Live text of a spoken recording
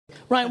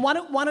Ryan,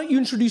 why don't you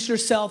introduce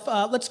yourself?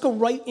 Let's go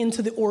right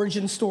into the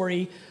origin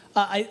story.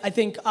 I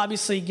think,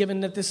 obviously,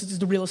 given that this is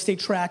the real estate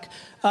track,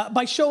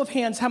 by show of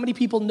hands, how many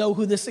people know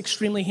who this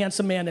extremely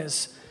handsome man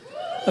is?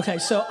 Okay,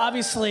 so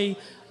obviously,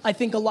 I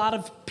think a lot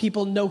of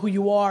people know who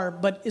you are,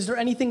 but is there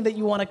anything that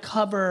you want to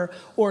cover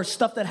or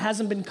stuff that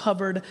hasn't been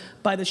covered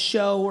by the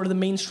show or the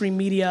mainstream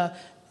media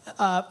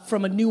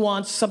from a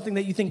nuance, something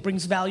that you think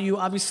brings value?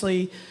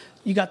 Obviously,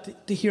 you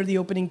got to hear the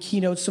opening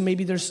keynote, so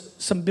maybe there's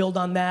some build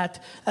on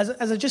that. As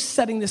I'm just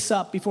setting this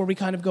up before we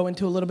kind of go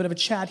into a little bit of a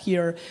chat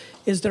here,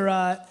 is there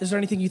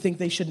anything you think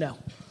they should know?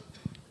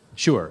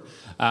 Sure.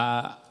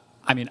 I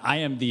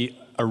am the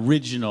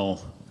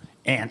original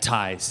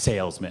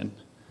anti-salesman,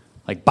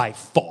 like by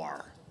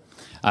far.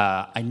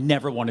 I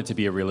never wanted to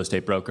be a real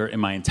estate broker in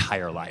my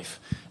entire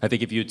life. I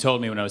think if you had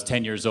told me when I was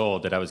 10 years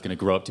old that I was going to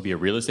grow up to be a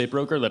real estate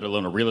broker, let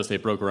alone a real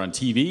estate broker on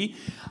TV,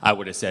 I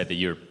would have said that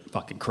you're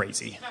fucking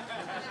crazy.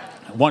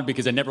 One,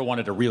 because I never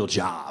wanted a real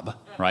job,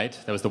 right?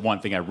 That was the one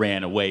thing I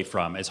ran away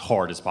from as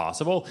hard as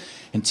possible.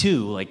 And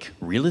two, like,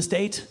 real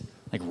estate?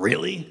 Like,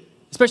 really?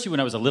 Especially when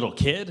I was a little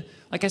kid.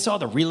 Like, I saw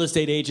the real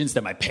estate agents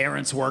that my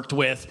parents worked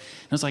with.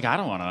 And I was like, I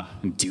don't want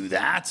to do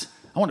that.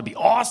 I want to be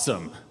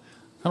awesome.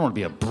 I don't want to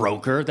be a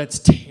broker. That's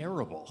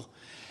terrible.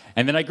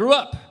 And then I grew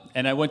up,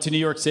 and I went to New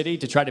York City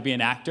to try to be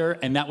an actor,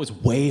 and that was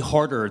way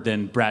harder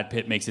than Brad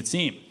Pitt makes it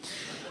seem.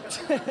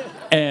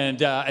 And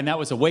that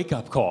was a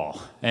wake-up call.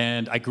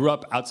 And I grew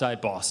up outside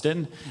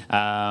Boston,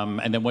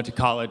 and then went to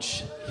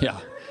college. Yeah,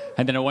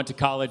 and then I went to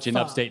college in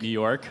upstate New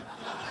York.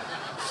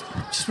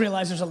 Just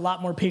realized there's a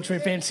lot more Patriot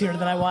fans here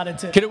than I wanted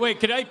to.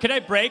 Could I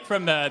break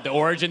from the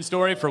origin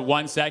story for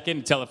 1 second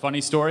and tell a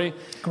funny story?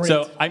 Great.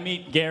 So I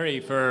meet Gary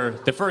for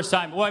the first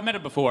time. Well, I met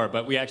him before,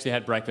 but we actually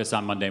had breakfast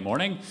on Monday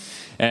morning.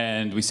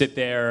 And we sit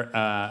there,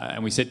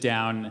 and we sit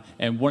down,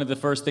 and one of the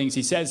first things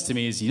he says to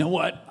me is, you know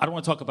what? I don't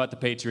want to talk about the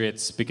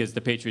Patriots because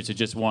the Patriots had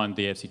just won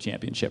the AFC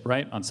Championship,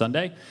 right, on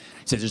Sunday.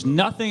 He says, there's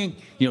nothing,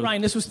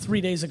 Ryan, this was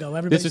 3 days ago.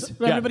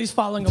 Everybody's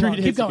following along.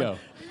 Keep going. Ago.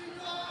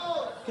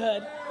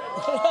 Good.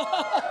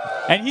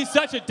 And he's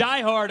such a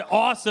diehard,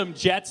 awesome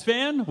Jets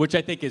fan, which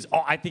I think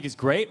is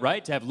great,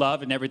 right? To have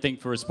love and everything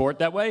for a sport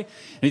that way. And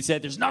he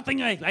said, there's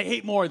nothing I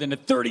hate more than a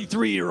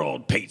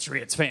 33-year-old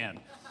Patriots fan.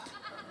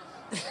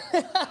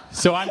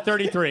 So I'm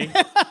 33.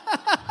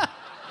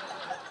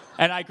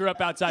 And I grew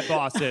up outside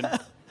Boston.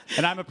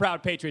 And I'm a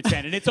proud Patriots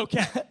fan, and it's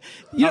okay.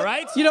 All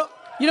right? You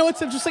know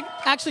what's interesting?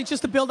 Actually,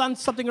 just to build on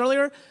something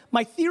earlier,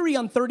 my theory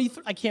on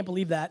 33, I can't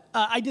believe that.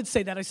 I did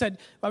say that.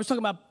 I was talking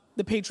about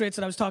the Patriots,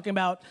 and I was talking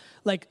about,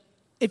 like,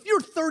 if you're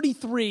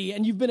 33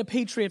 and you've been a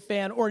Patriot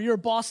fan or you're a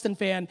Boston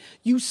fan,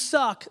 you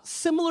suck,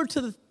 similar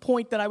to the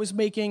point that I was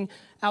making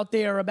out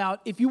there about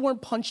if you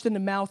weren't punched in the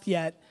mouth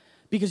yet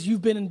because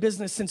you've been in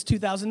business since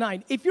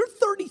 2009. If you're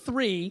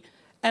 33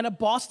 and a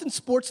Boston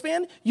sports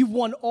fan, you've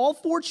won all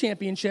 4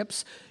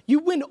 championships, you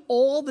win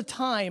all the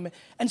time,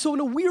 and so in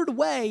a weird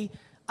way,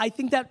 I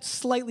think that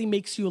slightly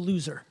makes you a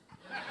loser.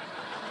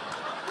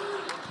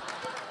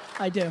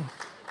 I do.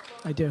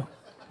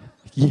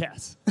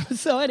 Yes.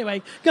 So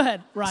anyway, go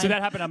ahead, Ryan. So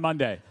that happened on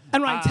Monday.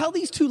 And Ryan, tell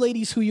these two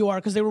ladies who you are,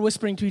 because they were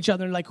whispering to each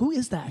other, and like, who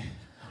is that?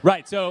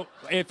 Right, so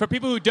for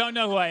people who don't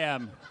know who I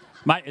am,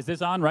 is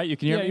this on, right? You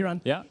can hear me? Yeah, you're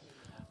on. Yeah?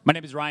 My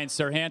name is Ryan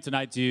Serhant, and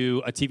I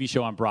do a TV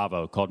show on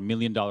Bravo called $1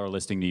 Million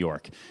Listing New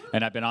York.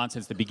 And I've been on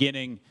since the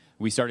beginning.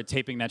 We started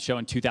taping that show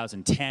in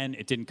 2010.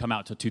 It didn't come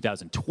out until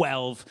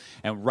 2012.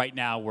 And right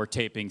now, we're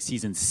taping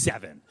season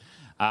 7.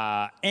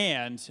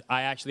 And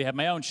I actually have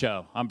my own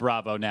show on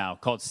Bravo now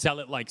called Sell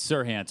It Like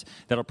Serhant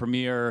that'll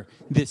premiere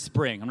this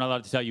spring. I'm not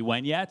allowed to tell you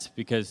when yet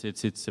because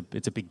it's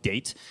a big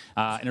date.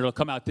 And it'll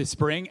come out this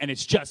spring, and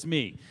it's just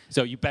me.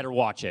 So you better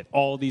watch it.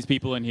 All these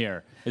people in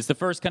here. It's the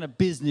first kind of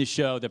business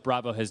show that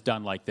Bravo has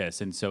done like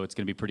this, and so it's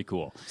going to be pretty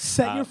cool.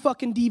 Set your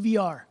fucking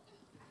DVR.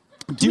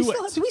 Do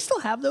we still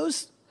have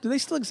those? Do they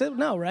still exist?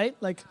 No, right?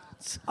 Like,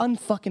 it's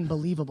unfucking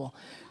believable.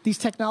 These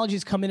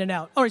technologies come in and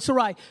out. All right, so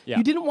Ryan,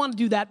 you didn't want to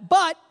do that,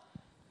 but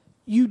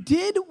you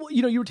did,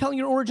 you were telling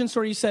your origin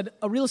story. You said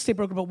a real estate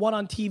broker, but one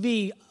on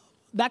TV.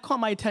 That caught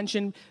my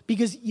attention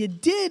because you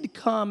did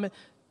want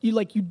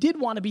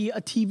to be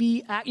a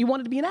TV actor. You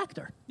wanted to be an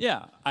actor.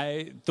 Yeah.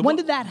 When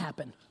did that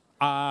happen?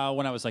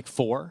 When I was like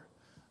 4,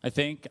 I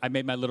think. I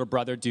made my little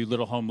brother do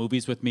little home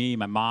movies with me.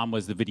 My mom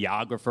was the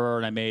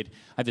videographer, and I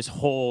had this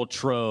whole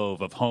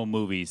trove of home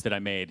movies that I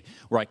made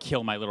where I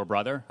kill my little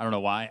brother. I don't know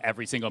why.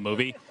 Every single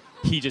movie,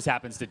 he just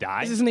happens to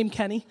die. Is his name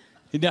Kenny?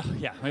 No,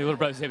 yeah. My little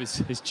brother's name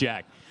is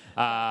Jack.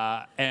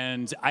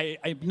 And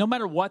I, no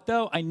matter what,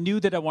 though, I knew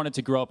that I wanted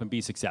to grow up and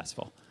be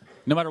successful.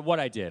 No matter what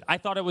I did. I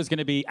thought I was going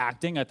to be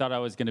acting. I thought I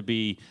was going to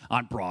be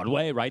on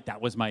Broadway, right?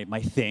 That was my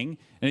thing.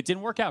 And it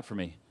didn't work out for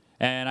me.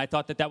 And I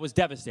thought that was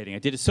devastating. I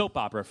did a soap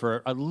opera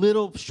for a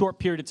little short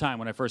period of time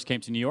when I first came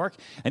to New York.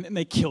 And then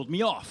they killed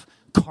me off.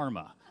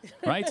 Karma,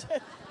 right?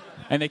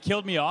 And they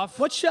killed me off.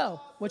 What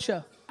show?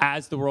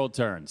 As the World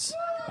Turns.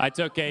 I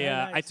took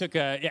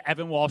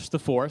Evan Walsh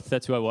IV,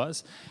 that's who I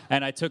was,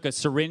 and I took a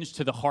syringe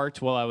to the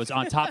heart while I was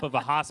on top of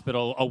a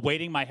hospital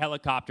awaiting my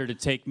helicopter to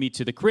take me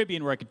to the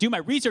Caribbean where I could do my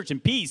research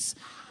in peace.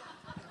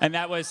 And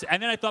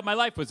then I thought my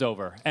life was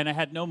over. And I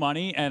had no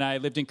money, and I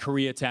lived in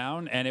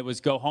Koreatown, and it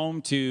was go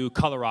home to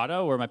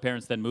Colorado, where my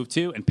parents then moved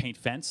to, and paint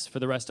fence for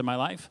the rest of my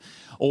life.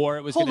 Or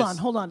it was Hold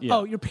on. Yeah.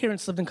 Oh, your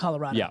parents lived in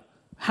Colorado. Yeah.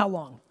 How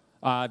long?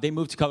 They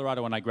moved to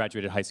Colorado when I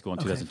graduated high school in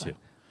 2002. Fine.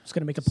 I was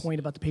going to make a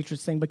point about the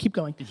Patriots thing, but keep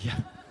going. Yeah.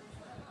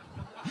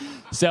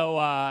 So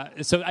I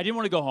didn't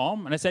want to go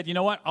home, and I said, you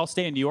know what? I'll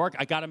stay in New York.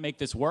 I got to make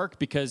this work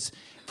because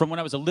from when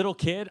I was a little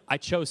kid, I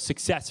chose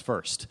success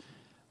first.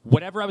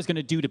 Whatever I was going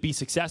to do to be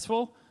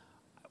successful,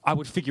 I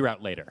would figure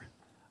out later.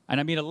 And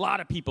I meet a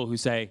lot of people who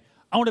say,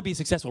 I want to be a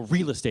successful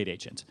real estate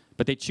agent,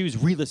 but they choose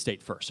real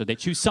estate first, or they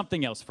choose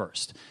something else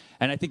first.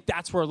 And I think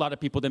that's where a lot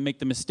of people then make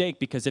the mistake,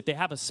 because if they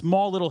have a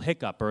small little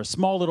hiccup or a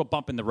small little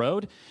bump in the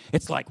road,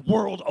 it's like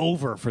world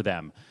over for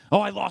them. Oh,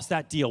 I lost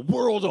that deal.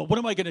 World over. What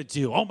am I going to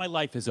do? Oh, my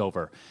life is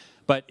over.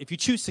 But if you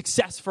choose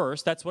success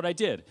first, that's what I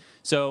did.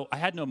 So I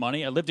had no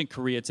money. I lived in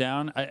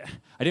Koreatown. I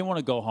didn't want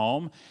to go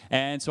home.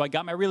 And so I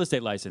got my real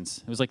estate license.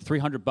 It was like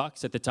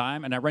 $300 at the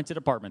time. And I rented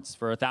apartments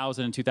for $1,000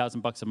 and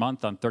 $2,000 a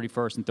month on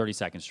 31st and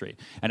 32nd Street.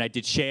 And I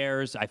did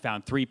shares. I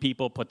found 3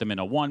 people, put them in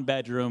a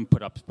 1-bedroom,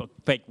 put up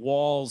fake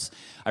walls.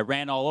 I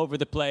ran all over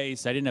the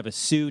place. I didn't have a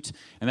suit.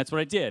 And that's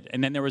what I did.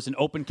 And then there was an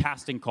open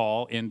casting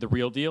call in The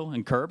Real Deal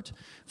in Curbed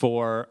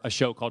for a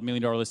show called $1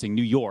 Million Listing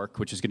New York,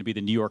 which is going to be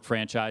the New York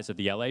franchise of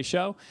the LA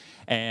show.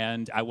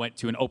 And I went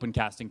to an open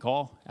casting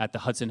call at the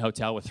Hudson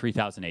Hotel with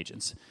 3,000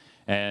 agents.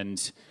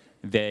 And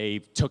they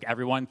took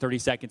everyone 30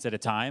 seconds at a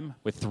time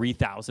with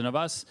 3,000 of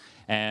us.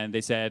 And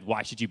they said,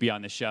 why should you be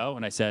on this show?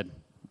 And I said,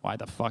 why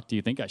the fuck do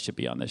you think I should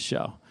be on this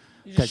show?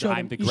 Because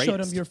I'm the greatest. You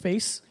showed them your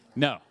face?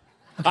 No.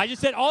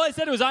 All I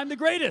said was, I'm the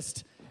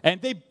greatest.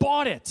 And they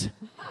bought it.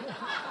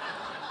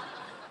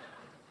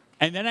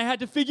 And then I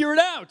had to figure it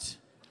out.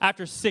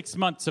 After 6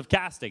 months of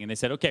casting, and they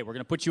said, okay, we're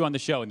going to put you on the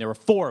show, and there were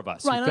 4 of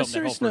us who filmed that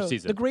whole first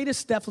season. The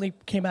greatest definitely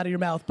came out of your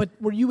mouth, but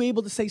were you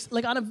able to say,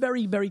 like on a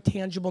very, very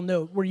tangible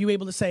note, were you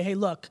able to say, hey,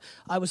 look,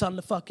 I was on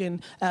the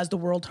fucking As the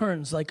World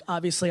Turns, like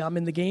obviously I'm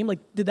in the game, like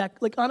did that,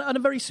 like on a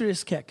very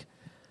serious kick?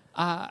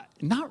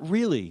 Not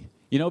really.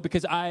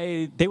 Because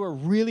they were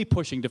really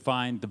pushing to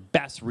find the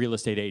best real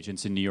estate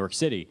agents in New York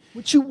City.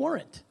 Which you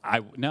weren't.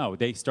 No,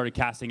 they started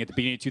casting at the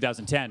beginning of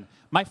 2010.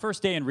 My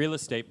first day in real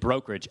estate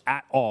brokerage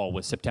at all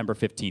was September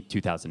 15th,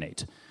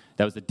 2008.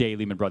 That was the day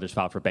Lehman Brothers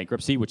filed for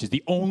bankruptcy, which is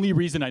the only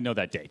reason I know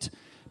that date.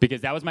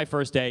 Because that was my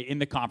first day in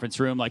the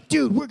conference room, like,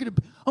 dude, I'm going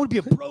to be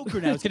a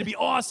broker now. It's going to be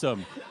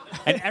awesome.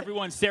 And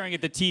everyone's staring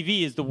at the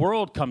TV as the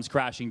world comes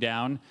crashing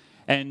down.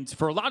 And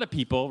for a lot of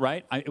people,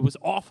 right, it was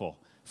awful.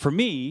 For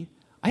me,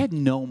 I had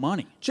no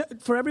money.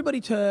 For everybody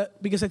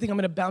because I think I'm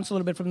going to bounce a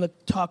little bit from the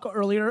talk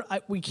earlier.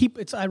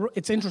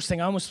 It's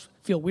interesting. I almost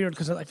feel weird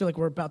because I feel like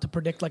we're about to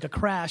predict like a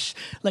crash,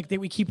 like that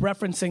we keep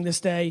referencing this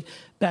day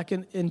back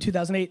in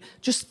 2008.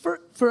 Just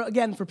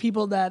for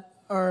people that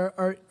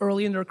are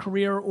early in their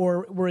career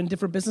or were in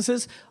different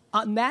businesses,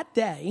 on that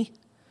day,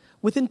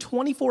 within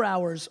 24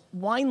 hours,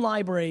 Wine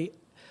Library.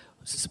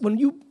 When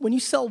you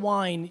sell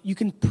wine, you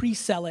can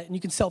pre-sell it and you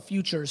can sell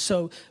futures.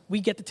 So we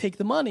get to take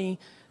the money.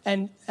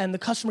 And the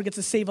customer gets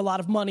to save a lot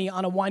of money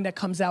on a wine that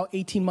comes out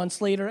 18 months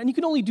later. And you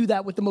can only do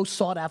that with the most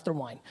sought-after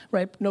wine,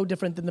 right? No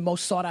different than the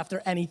most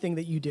sought-after anything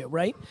that you do,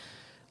 right?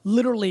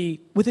 Literally,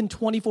 within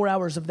 24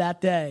 hours of that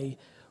day,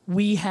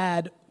 we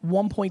had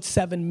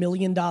 $1.7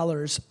 million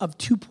of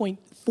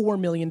 $2.4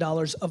 million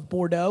of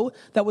Bordeaux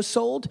that was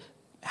sold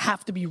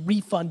have to be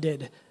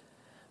refunded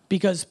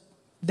because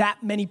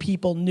that many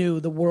people knew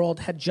the world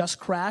had just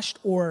crashed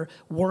or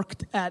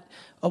worked at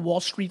a Wall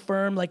Street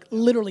firm. Like,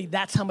 literally,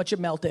 that's how much it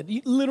melted.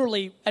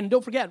 Literally, and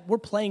don't forget, we're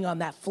playing on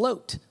that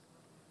float.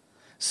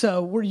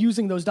 So we're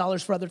using those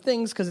dollars for other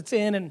things because it's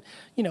in, and,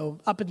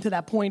 up until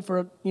that point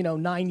for,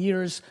 9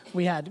 years,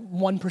 we had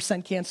 1%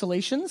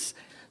 cancellations.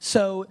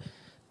 So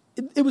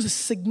it was a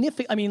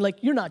significant,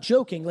 you're not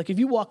joking. Like, if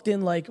you walked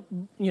in,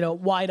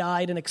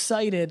 wide-eyed and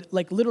excited,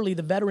 literally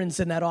the veterans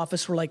in that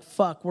office were like,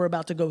 fuck, we're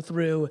about to go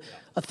through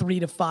a 3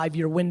 to 5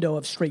 year window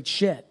of straight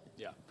shit.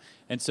 Yeah.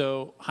 And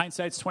so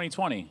hindsight's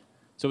 2020.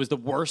 So it was the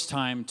worst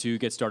time to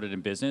get started in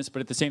business,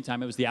 but at the same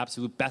time, it was the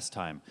absolute best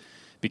time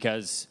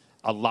because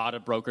a lot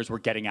of brokers were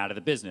getting out of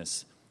the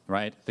business,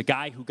 right? The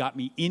guy who got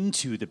me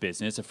into the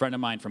business, a friend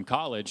of mine from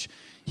college,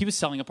 he was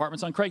selling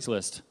apartments on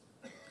Craigslist.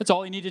 That's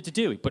all he needed to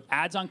do. He put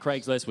ads on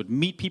Craigslist, would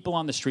meet people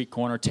on the street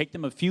corner, take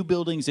them a few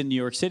buildings in New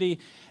York City.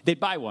 They'd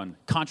buy one.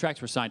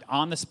 Contracts were signed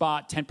on the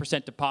spot,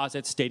 10%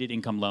 deposits, stated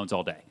income loans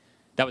all day.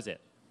 That was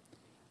it.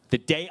 The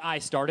day I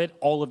started,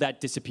 all of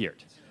that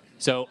disappeared.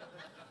 So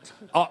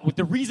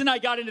the reason I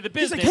got into the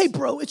business... He's like, hey,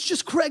 bro, it's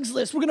just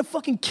Craigslist. We're going to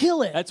fucking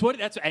kill it.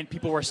 And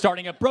people were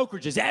starting up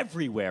brokerages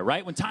everywhere,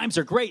 right? When times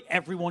are great,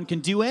 everyone can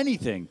do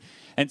anything.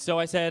 And so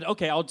I said,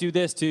 okay, I'll do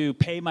this to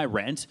pay my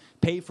rent,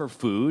 pay for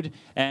food,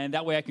 and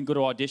that way I can go to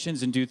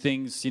auditions and do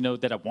things,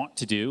 that I want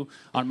to do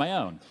on my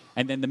own.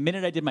 And then the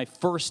minute I did my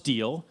first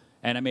deal,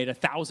 and I made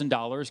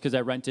 $1,000 because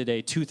I rented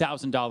a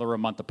 $2,000 a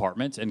month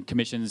apartment, and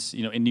commissions,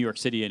 in New York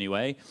City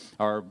anyway,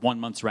 are 1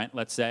 month's rent,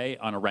 let's say,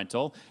 on a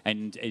rental.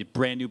 And a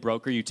brand new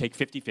broker, you take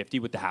 50-50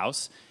 with the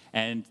house.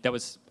 And that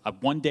was a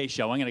one-day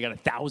showing, and I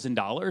got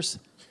 $1,000,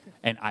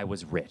 and I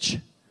was rich.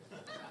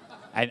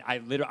 And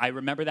I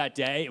remember that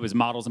day, it was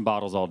models and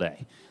bottles all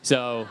day.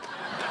 So...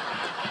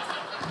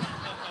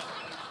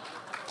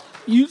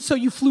 So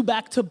you flew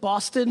back to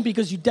Boston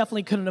because you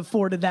definitely couldn't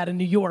afford that in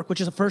New York,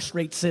 which is a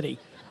first-rate city.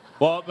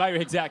 Well,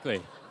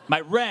 exactly.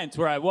 My rent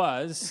where I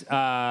was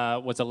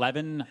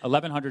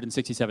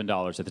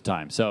 $1,167 at the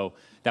time. So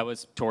that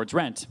was towards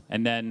rent.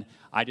 And then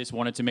I just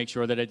wanted to make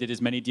sure that I did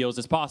as many deals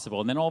as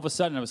possible. And then all of a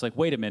sudden I was like,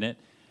 wait a minute,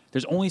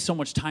 there's only so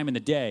much time in the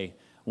day.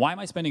 Why am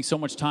I spending so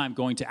much time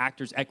going to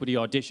Actors Equity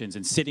auditions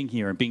and sitting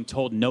here and being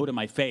told no to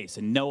my face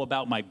and no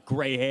about my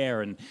gray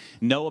hair and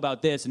no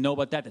about this and no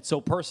about that? That's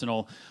so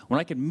personal. When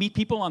I could meet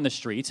people on the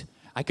street,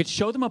 I could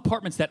show them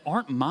apartments that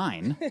aren't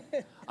mine.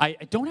 I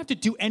don't have to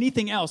do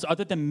anything else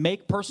other than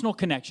make personal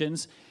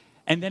connections.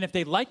 And then if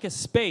they like a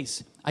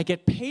space, I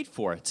get paid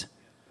for it.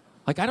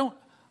 Like I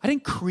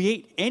didn't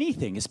create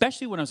anything,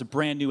 especially when I was a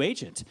brand new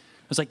agent.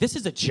 I was like, this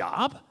is a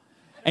job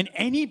and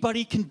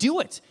anybody can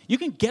do it. You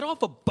can get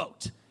off a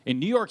boat in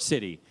New York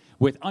City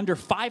with under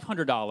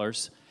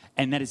 $500,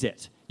 and that is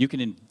it. You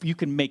can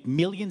make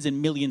millions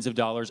and millions of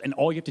dollars, and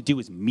all you have to do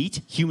is meet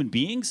human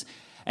beings,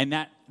 and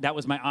that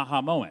was my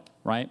aha moment,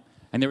 right?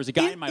 And there was a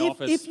guy in my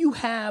office. If you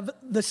have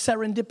the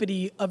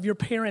serendipity of your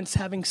parents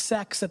having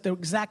sex at the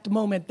exact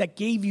moment that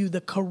gave you the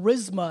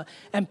charisma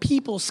and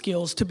people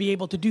skills to be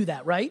able to do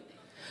that, right?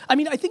 I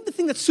mean, I think the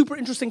thing that's super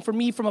interesting for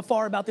me from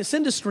afar about this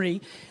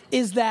industry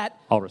is that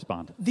I'll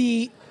respond.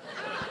 The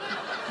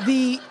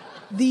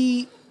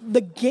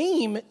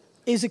game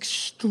is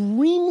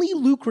extremely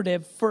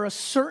lucrative for a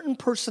certain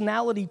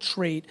personality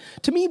trait.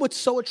 To me, what's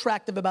so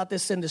attractive about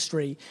this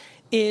industry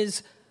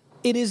is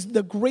it is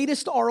the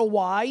greatest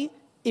ROI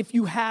if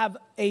you have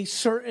a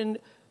certain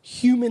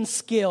human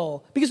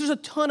skill. Because there's a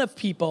ton of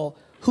people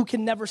who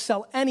can never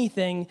sell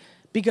anything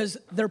because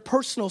their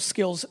personal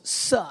skills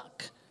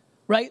suck,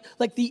 right?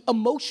 Like the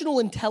emotional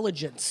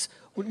intelligence,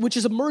 which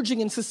is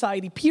emerging in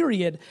society,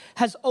 period,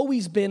 has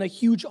always been a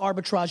huge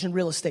arbitrage in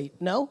real estate.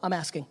 No? I'm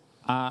asking.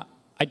 I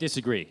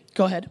disagree.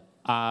 Go ahead.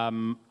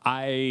 When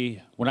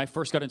I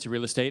first got into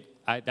real estate,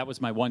 that was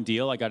my one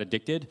deal. I got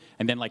addicted.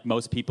 And then like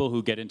most people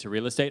who get into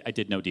real estate, I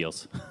did no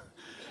deals.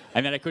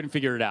 And then I couldn't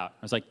figure it out.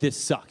 I was like, this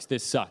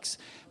sucks.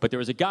 But there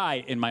was a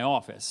guy in my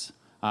office.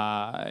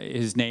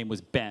 His name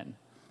was Ben.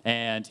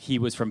 And he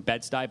was from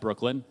Bed-Stuy,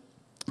 Brooklyn.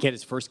 He had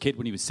his first kid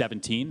when he was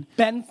 17.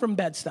 Ben from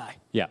Bed-Stuy.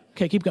 Yeah.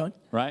 Okay, keep going.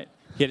 Right?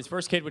 He had his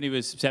first kid when he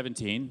was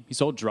 17. He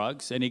sold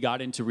drugs, and he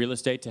got into real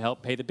estate to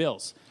help pay the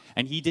bills.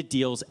 And he did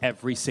deals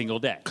every single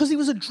day. Because he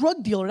was a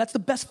drug dealer. That's the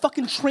best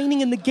fucking training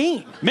in the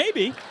game.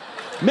 Maybe.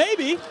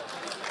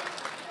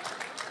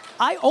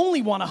 I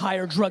only want to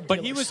hire drug dealers.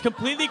 But he was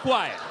completely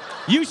quiet.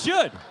 You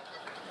should.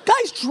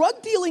 Guys,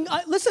 drug dealing,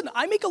 listen,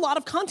 I make a lot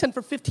of content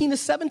for 15 to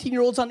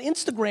 17-year-olds on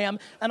Instagram,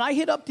 and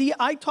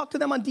I talk to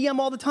them on DM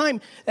all the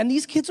time, and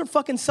these kids are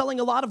fucking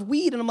selling a lot of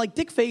weed, and I'm like,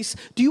 Dickface,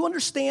 do you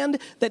understand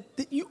that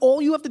all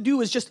you have to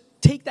do is just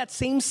take that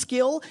same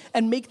skill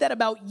and make that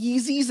about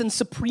Yeezys and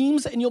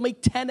Supremes, and you'll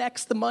make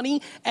 10x the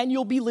money, and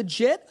you'll be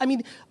legit? I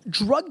mean,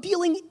 drug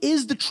dealing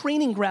is the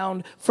training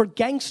ground for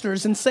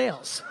gangsters in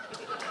sales.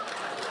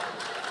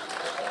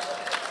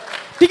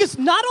 Because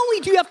not only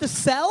do you have to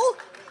sell,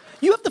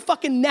 you have to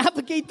fucking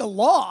navigate the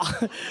law.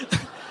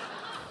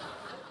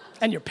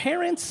 And your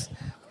parents.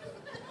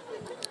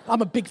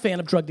 I'm a big fan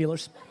of drug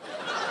dealers.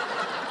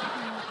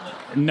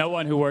 No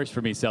one who works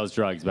for me sells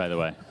drugs, by the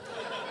way.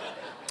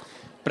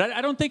 But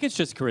I don't think it's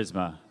just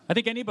charisma. I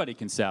think anybody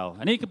can sell.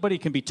 Anybody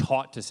can be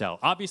taught to sell.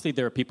 Obviously,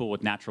 there are people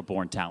with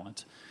natural-born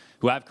talent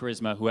who have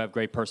charisma, who have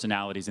great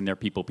personalities, and they're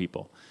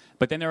people.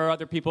 But then there are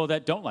other people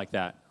that don't like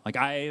that.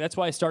 That's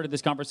why I started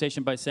this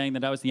conversation by saying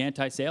that I was the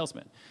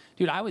anti-salesman.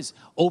 Dude, I was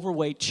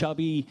overweight,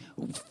 chubby,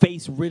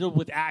 face riddled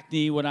with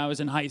acne when I was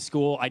in high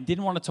school. I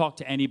didn't want to talk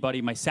to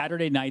anybody. My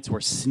Saturday nights were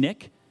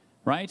SNCC,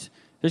 right?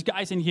 There's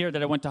guys in here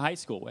that I went to high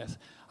school with.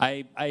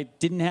 I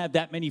didn't have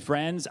that many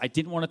friends. I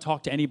didn't want to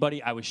talk to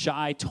anybody. I was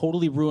shy,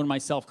 totally ruined my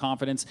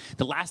self-confidence.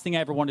 The last thing I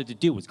ever wanted to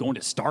do was go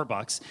into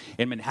Starbucks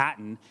in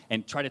Manhattan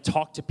and try to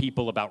talk to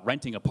people about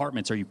renting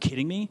apartments. Are you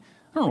kidding me?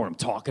 I don't know what I'm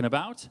talking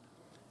about.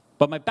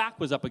 But my back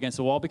was up against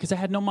the wall because I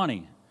had no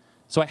money.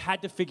 So I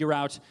had to figure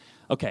out,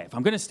 okay, if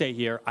I'm going to stay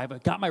here,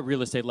 I've got my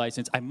real estate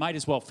license, I might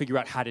as well figure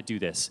out how to do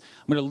this.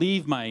 I'm going to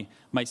leave my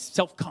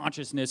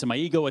self-consciousness and my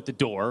ego at the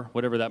door,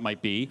 whatever that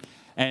might be,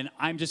 and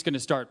I'm just going to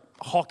start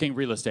hawking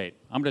real estate.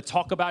 I'm going to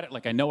talk about it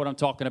like I know what I'm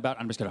talking about.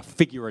 I'm just going to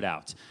figure it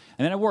out.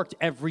 And then I worked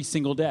every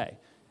single day.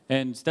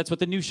 And that's what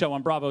the new show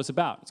on Bravo is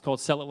about. It's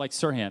called Sell It Like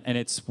Serhant, and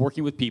it's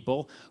working with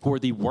people who are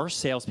the worst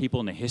salespeople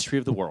in the history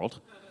of the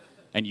world,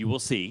 and you will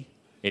see,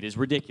 it is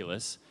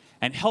ridiculous,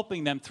 and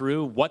helping them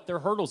through what their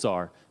hurdles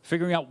are,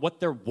 figuring out what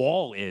their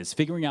wall is,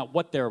 figuring out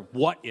what their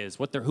what is,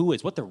 what their who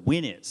is, what their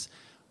win is,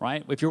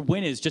 right? If your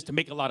win is just to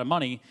make a lot of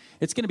money,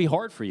 it's going to be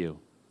hard for you.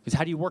 Because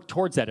how do you work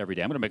towards that every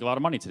day? I'm going to make a lot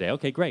of money today.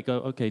 Okay, great.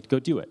 Go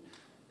do it.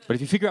 But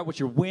if you figure out what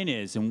your win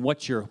is and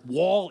what your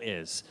wall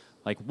is,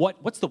 Like,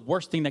 what's the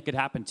worst thing that could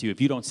happen to you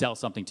if you don't sell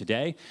something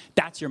today?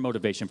 That's your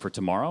motivation for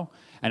tomorrow.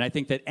 And I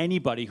think that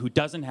anybody who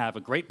doesn't have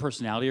a great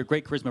personality or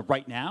great charisma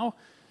right now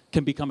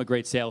can become a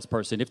great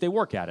salesperson if they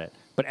work at it.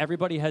 But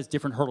everybody has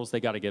different hurdles they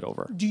got to get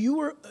over.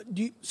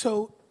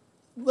 So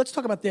let's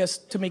talk about this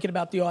to make it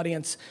about the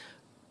audience.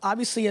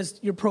 Obviously, as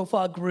your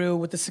profile grew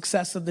with the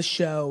success of the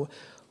show,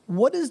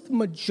 what is the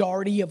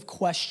majority of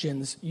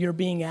questions you're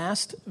being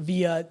asked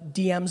via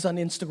DMs on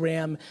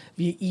Instagram,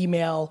 via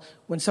email,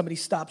 when somebody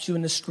stops you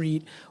in the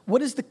street?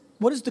 What is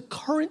the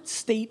current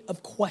state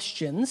of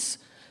questions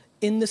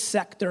in the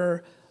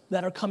sector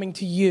that are coming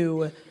to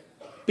you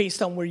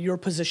based on where you're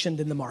positioned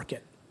in the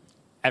market?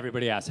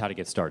 Everybody asks how to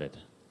get started.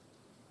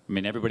 I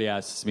mean, everybody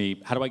asks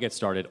me, how do I get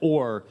started?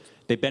 Or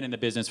they've been in the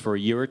business for a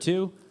year or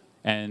two,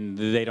 and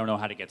they don't know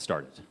how to get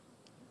started.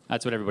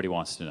 That's what everybody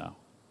wants to know.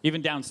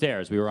 Even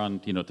downstairs, we were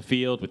on the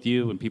field with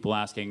you, and people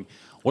asking,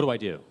 what do I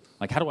do?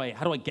 Like, how do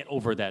I get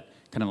over that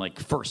kind of like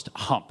first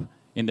hump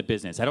in the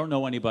business? I don't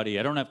know anybody.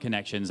 I don't have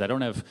connections. I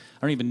don't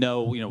even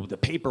know the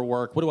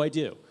paperwork. What do I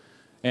do?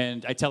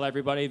 And I tell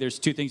everybody, there's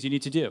two things you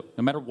need to do.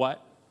 No matter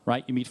what,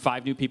 right? You meet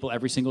 5 new people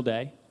every single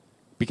day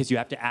because you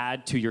have to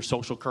add to your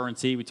social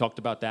currency. We talked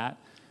about that.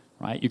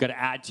 Right? You got to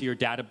add to your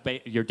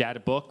data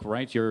book,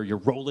 right? Your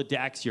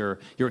Rolodex, your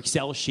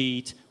Excel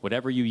sheet,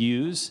 whatever you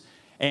use,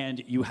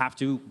 and you have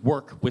to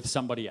work with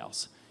somebody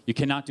else. You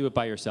cannot do it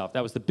by yourself.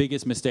 That was the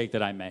biggest mistake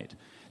that I made.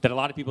 That a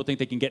lot of people think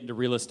they can get into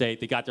real estate,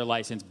 they got their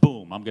license,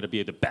 boom, I'm going to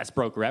be the best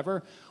broker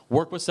ever.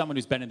 Work with someone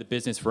who's been in the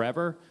business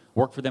forever.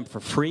 Work for them for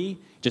free.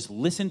 Just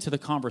listen to the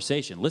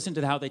conversation. Listen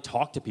to how they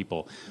talk to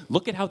people.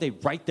 Look at how they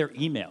write their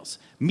emails.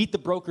 Meet the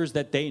brokers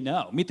that they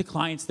know. Meet the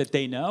clients that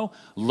they know.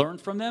 Learn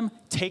from them.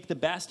 Take the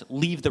best.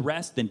 Leave the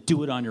rest. Then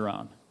do it on your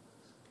own.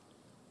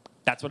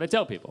 That's what I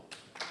tell people.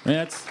 I mean,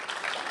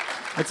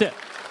 that's it.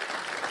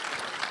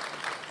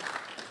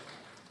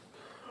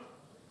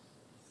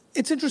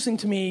 It's interesting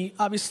to me.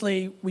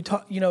 Obviously, we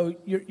talk.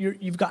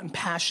 You've gotten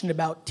passionate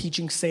about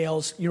teaching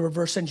sales. You're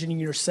reverse engineering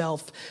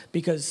yourself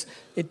because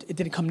it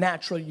didn't come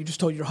natural. You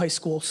just told your high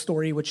school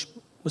story, which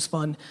was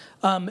fun.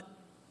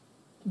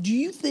 Do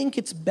you think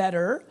it's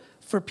better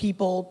for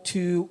people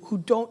who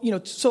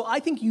don't? So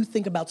I think you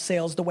think about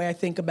sales the way I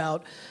think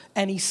about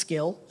any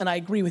skill, and I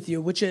agree with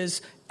you, which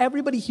is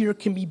everybody here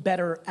can be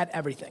better at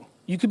everything.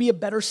 You could be a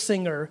better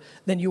singer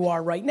than you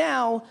are right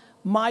now.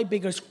 My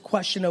biggest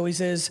question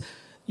always is,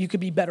 you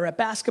could be better at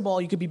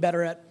basketball, you could be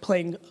better at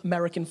playing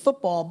American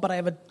football, but I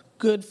have a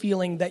good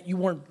feeling that you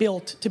weren't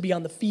built to be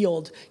on the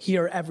field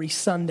here every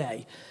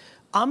Sunday.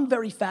 I'm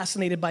very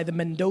fascinated by the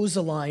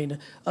Mendoza line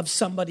of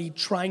somebody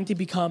trying to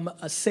become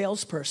a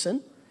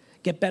salesperson,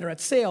 get better at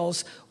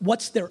sales.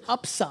 What's their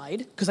upside?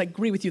 Because I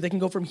agree with you, they can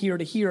go from here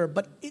to here,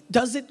 but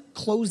does it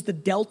close the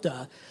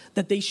delta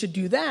that they should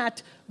do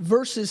that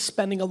versus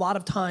spending a lot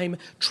of time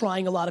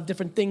trying a lot of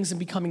different things and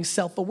becoming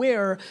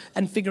self-aware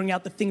and figuring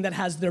out the thing that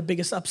has their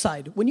biggest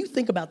upside? When you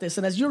think about this,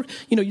 and as you're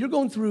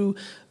going through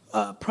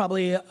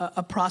probably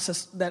a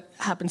process that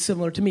happened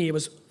similar to me. It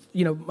was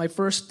my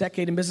first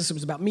decade in business, it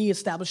was about me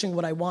establishing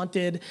what I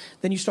wanted.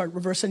 Then you start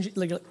reverse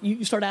engineering. Like,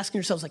 you start asking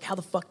yourselves, like, how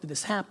the fuck did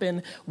this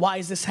happen? Why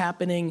is this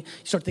happening? You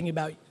start thinking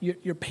about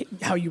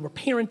how you were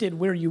parented,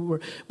 where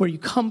you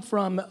come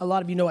from. A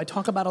lot of I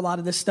talk about a lot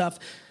of this stuff.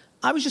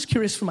 I was just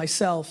curious for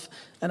myself,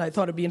 and I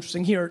thought it'd be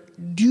interesting here.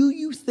 Do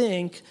you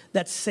think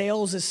that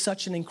sales is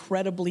such an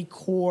incredibly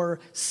core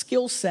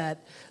skill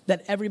set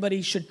that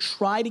everybody should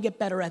try to get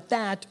better at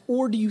that?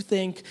 Or do you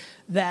think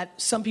that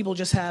some people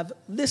just have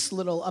this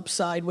little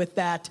upside with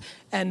that,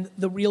 and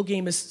the real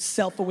game is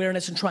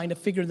self-awareness and trying to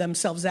figure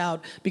themselves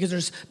out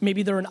because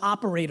maybe they're an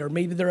operator,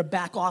 maybe they're a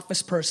back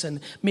office person,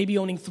 maybe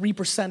owning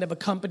 3% of a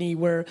company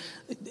where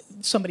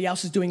somebody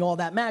else is doing all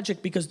that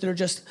magic because they're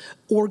just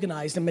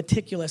organized and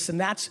meticulous, and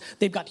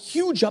they've got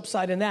huge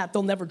upside in that.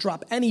 They'll never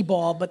drop any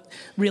ball, but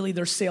really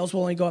their sales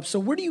will only go up. So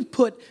where do you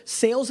put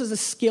sales as a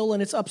skill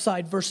and its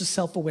upside versus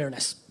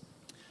self-awareness?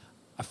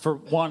 For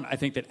one, I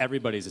think that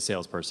everybody's a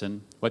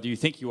salesperson, whether you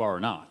think you are or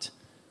not,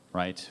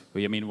 right?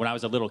 I mean, when I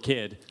was a little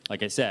kid,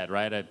 like I said,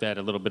 right, I had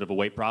a little bit of a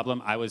weight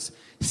problem. I was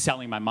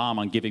selling my mom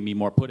on giving me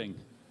more pudding.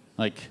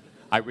 Like,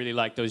 I really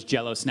like those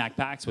Jell-O snack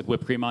packs with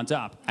whipped cream on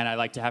top, and I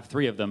like to have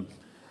 3 of them.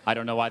 I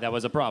don't know why that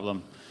was a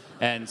problem.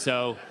 And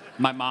so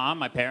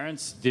my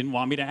parents didn't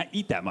want me to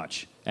eat that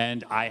much,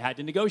 and I had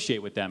to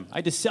negotiate with them. I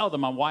had to sell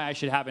them on why I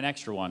should have an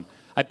extra one.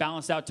 I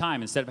balanced out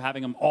time. Instead of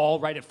having them all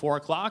right at 4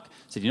 o'clock, I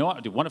said, you know what,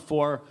 I'll do 1 at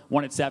 4,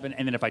 1 at 7,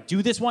 and then if I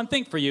do this one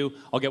thing for you,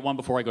 I'll get one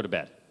before I go to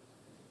bed.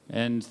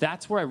 And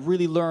that's where I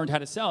really learned how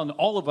to sell. And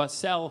all of us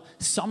sell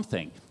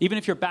something. Even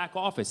if you're back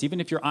office, even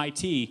if you're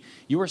IT,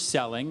 you are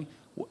selling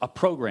a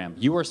program.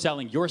 You are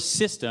selling your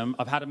system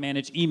of how to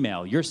manage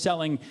email. You're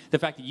selling the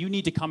fact that you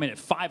need to come in at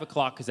 5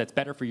 o'clock because that's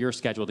better for your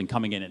schedule than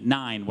coming in at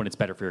 9 when it's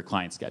better for your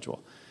client's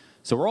schedule.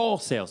 So we're all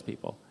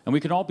salespeople, and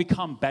we can all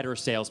become better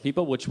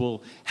salespeople, which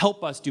will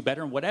help us do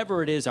better in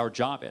whatever it is our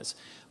job is.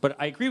 But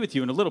I agree with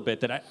you in a little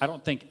bit that I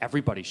don't think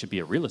everybody should be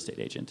a real estate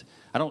agent.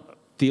 I don't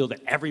feel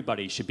that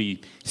everybody should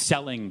be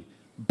selling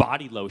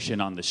body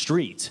lotion on the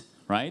street,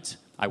 right?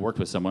 I worked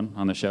with someone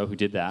on the show who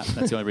did that.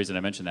 That's the only reason I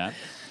mentioned that.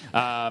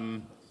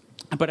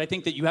 But I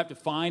think that you have to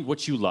find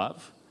what you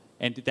love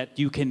and that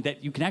you can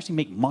actually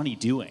make money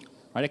doing.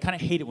 Right? I kind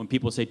of hate it when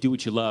people say, do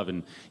what you love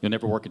and you'll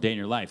never work a day in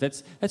your life.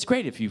 That's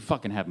great if you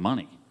fucking have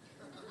money.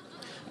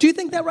 Do you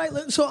think that, right?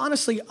 So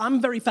honestly, I'm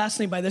very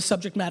fascinated by this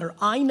subject matter.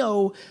 I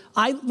know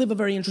I live a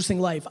very interesting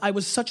life. I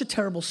was such a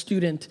terrible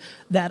student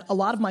that a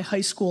lot of my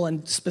high school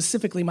and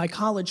specifically my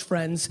college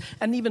friends,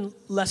 and even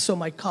less so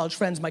my college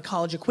friends, my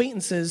college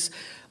acquaintances,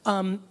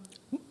 a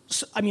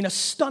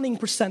stunning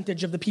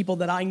percentage of the people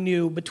that I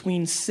knew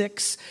between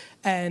 6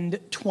 and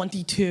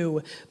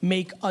 22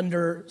 make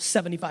under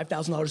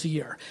 $75,000 a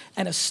year.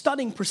 And a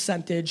stunning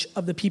percentage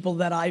of the people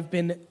that I've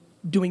been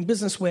doing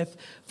business with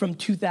from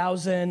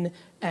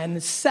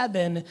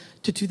 2007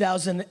 to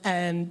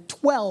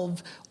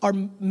 2012 are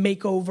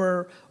make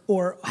over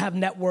or have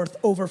net worth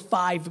over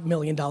 $5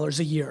 million a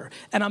year.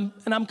 And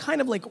I'm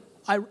kind of like,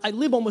 I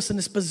live almost in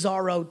this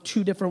bizarro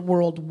two different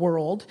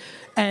world,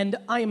 and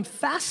I am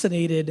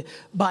fascinated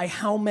by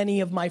how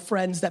many of my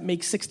friends that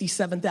make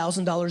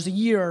 $67,000 a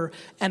year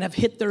and have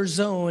hit their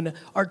zone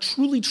are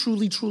truly,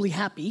 truly, truly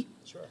happy,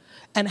 sure.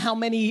 And how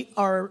many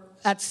are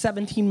at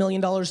 $17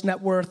 million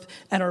net worth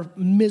and are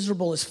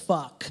miserable as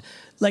fuck.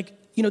 Like,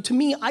 to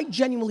me, I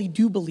genuinely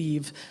do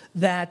believe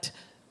that,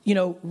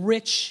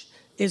 rich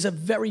is a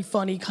very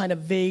funny kind of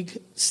vague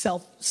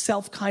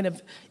self kind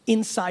of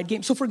inside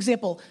game. So for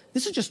example,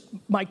 this is just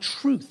my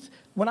truth.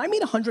 When I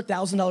made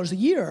 $100,000 a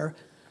year,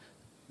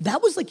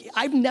 that was like,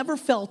 I've never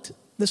felt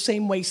the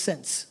same way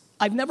since.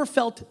 I've never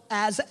felt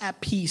as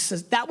at peace.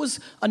 That was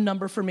a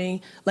number for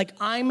me. Like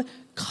I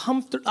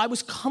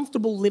was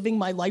comfortable living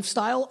my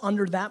lifestyle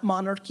under that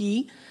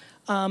monarchy.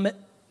 I'm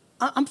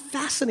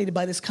fascinated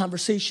by this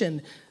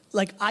conversation.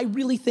 Like, I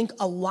really think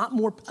a lot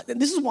more,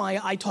 this is why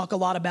I talk a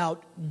lot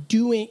about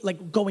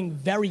going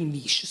very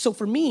niche. So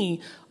for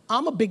me,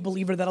 I'm a big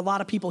believer that a lot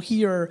of people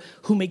here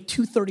who make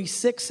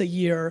 $236 a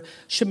year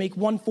should make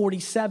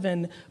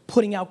 $147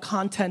 putting out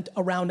content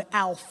around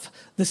Alf,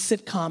 the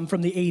sitcom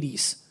from the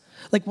 80s.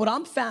 Like, what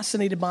I'm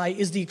fascinated by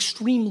is the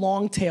extreme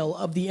long tail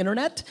of the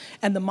internet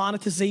and the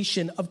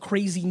monetization of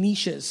crazy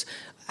niches.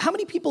 How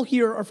many people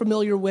here are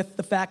familiar with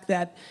the fact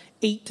that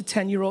 6 to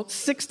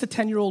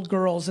 10-year-old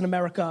girls in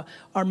America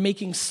are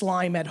making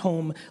slime at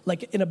home,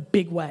 like in a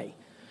big way?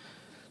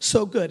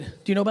 So good.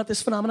 Do you know about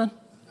this phenomenon?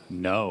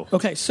 No.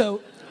 Okay,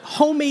 so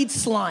homemade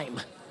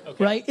slime,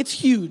 okay. Right? It's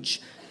huge.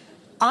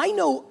 I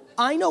know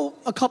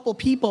a couple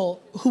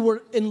people who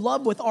were in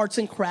love with arts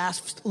and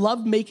crafts,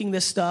 loved making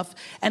this stuff,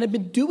 and have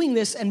been doing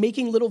this and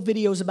making little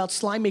videos about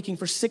slime making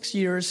for 6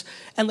 years,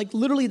 and like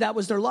literally that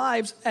was their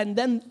lives. And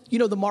then,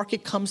 the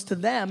market comes to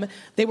them.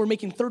 They were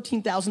making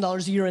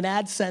 $13,000 a year in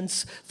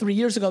AdSense 3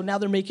 years ago. Now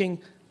they're making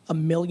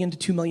 $1 million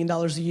to $2 million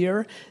a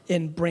year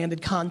in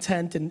branded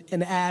content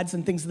and ads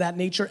and things of that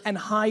nature and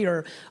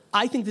higher.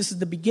 I think this is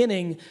the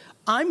beginning.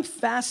 I'm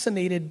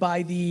fascinated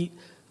by do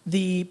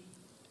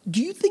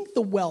you think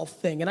the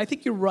wealth thing, and I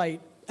think you're right,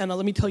 and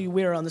let me tell you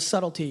where on the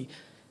subtlety,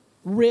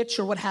 rich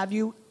or what have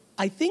you,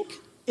 I think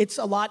it's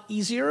a lot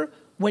easier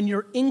when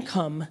your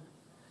income,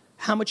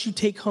 how much you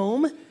take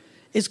home,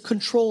 is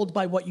controlled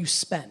by what you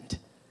spend.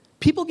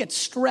 People get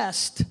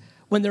stressed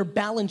when their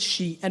balance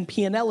sheet and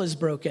P&L is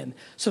broken.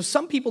 So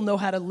some people know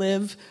how to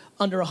live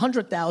under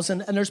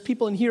 $100,000, and there's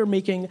people in here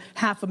making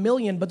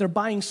 $500,000, but they're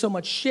buying so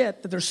much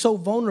shit that they're so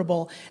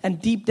vulnerable,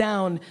 and deep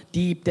down,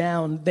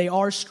 they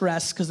are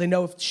stressed because they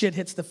know if shit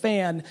hits the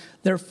fan,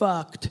 they're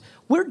fucked.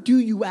 Where do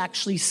you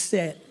actually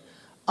sit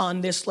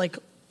on this like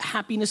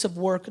happiness of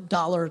work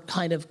dollar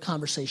kind of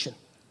conversation?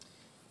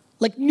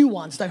 Like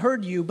nuanced, I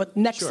heard you, but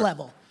next Sure.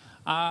 level.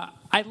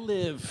 I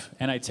live,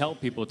 and I tell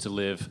people to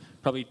live,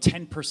 probably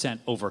 10%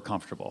 over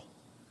comfortable,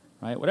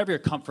 right? Whatever your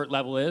comfort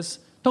level is,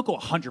 don't go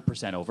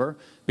 100% over,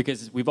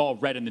 because we've all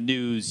read in the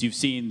news, you've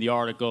seen the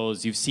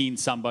articles, you've seen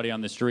somebody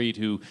on the street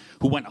who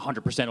went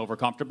 100% over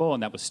comfortable,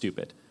 and that was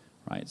stupid,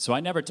 right? So I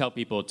never tell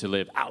people to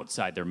live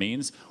outside their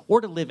means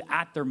or to live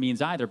at their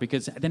means either,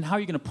 because then how are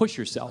you going to push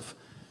yourself?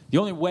 The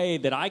only way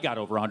that I got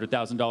over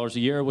 $100,000 a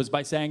year was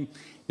by saying,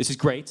 this is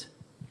great,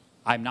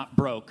 I'm not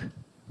broke,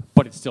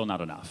 but it's still not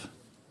enough,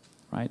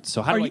 right?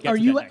 So how do I get to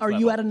that next level? Are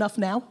you at enough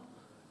now?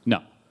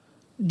 No.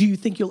 Do you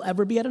think you'll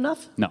ever be at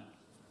enough? No.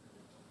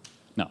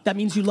 No. That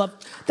means you love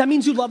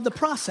the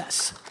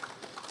process.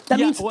 That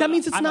means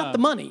it's not the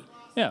money.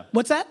 Yeah.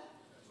 What's that?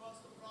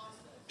 Trust the process.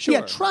 Sure.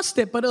 Yeah, trust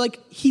it, but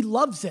like he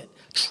loves it.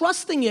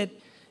 Trusting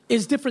it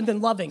is different than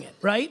loving it,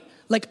 right?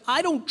 Like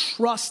I don't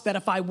trust that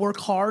if I work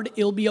hard,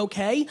 it'll be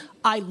okay.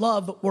 I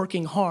love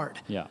working hard.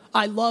 Yeah.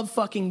 I love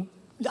fucking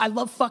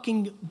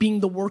being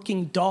the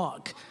working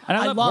dog. And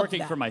I love working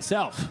that. for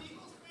myself.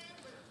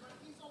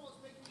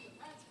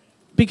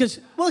 Because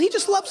he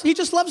just loves the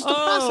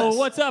process. Oh,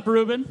 what's up,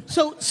 Ruben?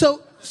 So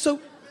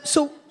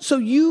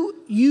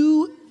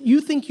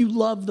you think you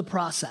love the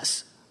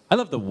process? I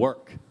love the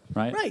work,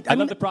 right? Right. I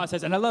love the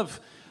process, and I love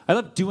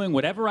doing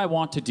whatever I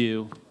want to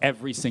do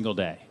every single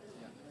day,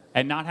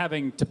 and not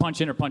having to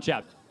punch in or punch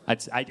out. I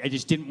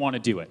just didn't want to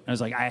do it. I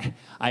was like,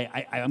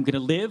 I'm going to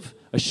live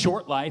a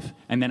short life,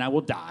 and then I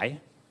will die,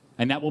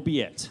 and that will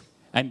be it.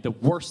 And the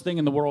worst thing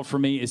in the world for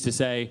me is to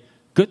say,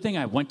 good thing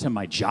I went to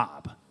my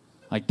job.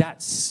 Like,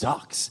 that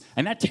sucks.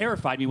 And that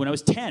terrified me when I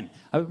was 10.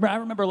 I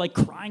remember, like,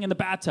 crying in the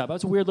bathtub. I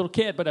was a weird little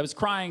kid, but I was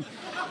crying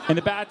in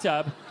the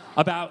bathtub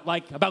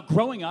about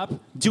growing up,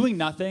 doing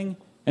nothing,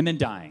 and then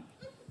dying.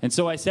 And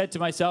so I said to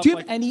myself, do you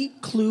have any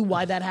clue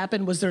why that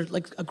happened? Was there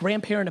like a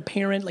grandparent, a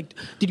parent? Like,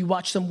 did you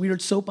watch some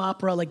weird soap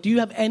opera? Like, do you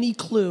have any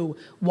clue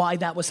why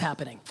that was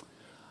happening?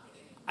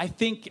 I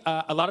think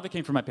a lot of it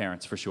came from my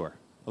parents, for sure.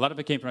 A lot of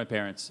it came from my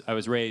parents. I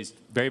was raised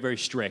very, very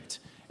strict,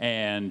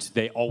 and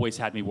they always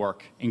had me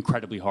work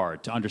incredibly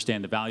hard to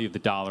understand the value of the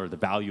dollar, the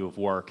value of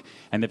work,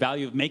 and the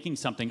value of making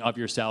something of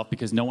yourself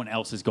because no one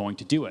else is going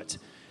to do it.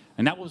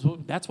 And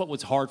that's what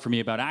was hard for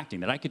me about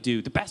acting, that I could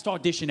do the best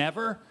audition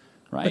ever,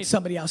 right? But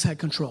somebody else had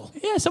control.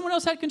 Yeah, someone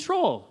else had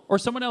control. Or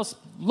someone else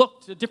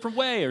looked a different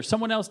way, or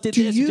someone else did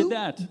this or did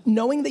that.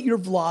 Knowing that you're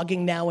vlogging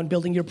now and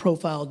building your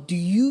profile, do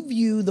you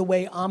view the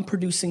way I'm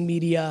producing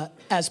media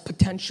as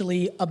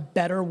potentially a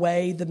better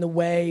way than the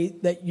way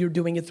that you're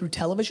doing it through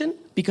television?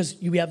 Because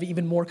you have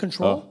even more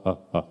control?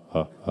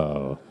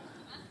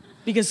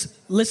 Because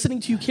listening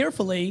to you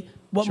carefully,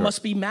 what Sure.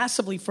 must be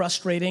massively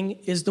frustrating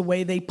is the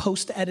way they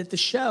post-edit the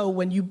show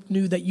when you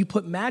knew that you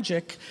put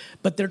magic,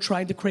 but they're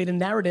trying to create a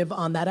narrative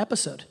on that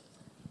episode.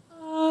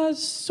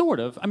 Sort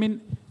of. I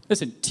mean,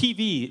 listen,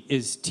 TV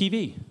is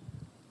TV.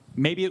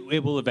 Maybe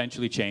it will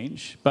eventually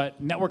change, but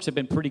networks have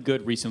been pretty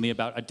good recently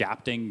about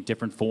adapting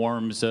different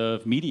forms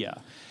of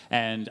media.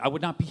 And I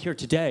would not be here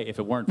today if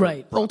it weren't for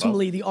Right. Bravo,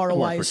 Ultimately, the if it weren't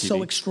ROI for is so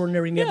TV.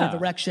 extraordinary in the other Yeah.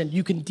 direction,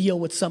 you can deal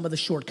with some of the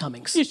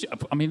shortcomings.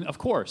 I mean, of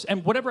course.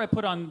 And whatever I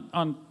put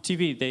on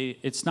TV,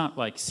 it's not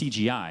like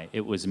CGI.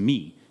 It was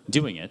me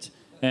doing it.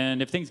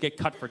 And if things get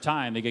cut for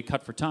time, they get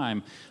cut for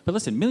time. But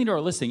listen, $1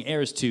 Million Listing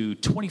airs to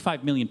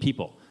 25 million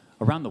people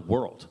around the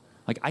world.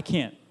 Like, I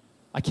can't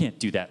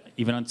do that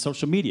even on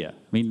social media.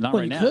 I mean, not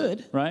Well, right you now.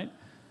 could. Right?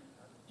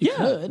 You yeah,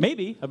 could.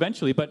 maybe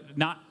eventually, but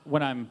not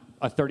when I'm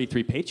a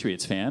 33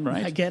 Patriots fan,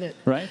 right? I get it.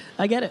 Right?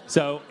 I get it.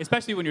 So,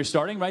 especially when you're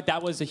starting, right?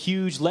 That was a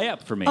huge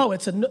layup for me. Oh,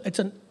 it's the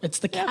Yeah,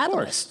 of catalyst.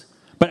 course.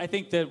 But I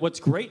think that what's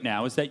great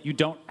now is that you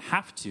don't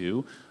have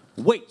to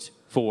wait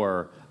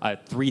for a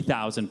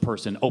 3,000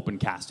 person open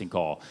casting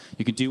call.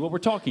 You can do what we're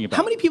talking about.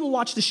 How many people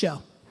watch the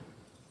show?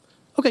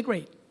 Okay,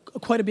 great.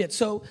 Quite a bit.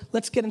 So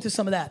let's get into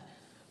some of that.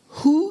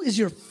 Who is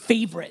your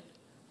favorite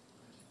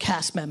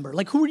cast member?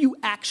 Like, who are you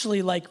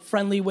actually like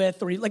friendly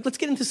with, or like? Let's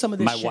get into some of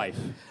this. My shit. wife.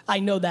 I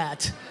know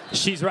that.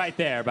 She's right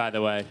there, by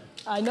the way.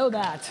 I know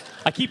that.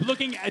 I keep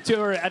looking at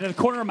her at the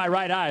corner of my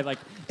right eye, like.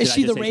 Is did I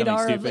she just the say something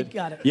radar of, stupid? like,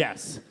 got it.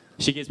 Yes.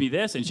 She gives me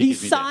this, and she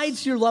gives me this.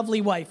 Besides your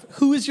lovely wife,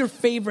 who is your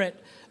favorite?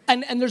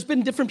 And there's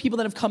been different people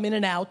that have come in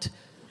and out.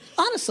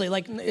 Honestly,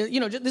 like, you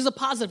know, there's a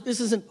positive. This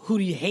isn't who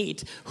do you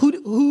hate.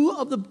 Who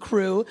of the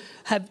crew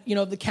have, you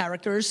know, the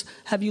characters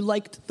have you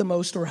liked the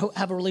most or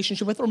have a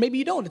relationship with, or maybe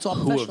you don't. It's all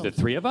Who professional. of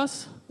the three of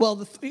us?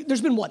 Well,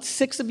 there's been what,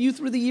 6 of you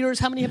through the years?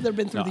 How many have there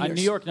been through No, the years? in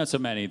New York, not so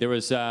many. There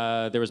was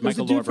There's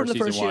Michael a dude Lorber from the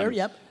season first 1. year.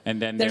 Yep.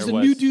 And then there's there a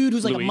was new dude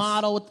who's like Luis. a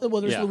model.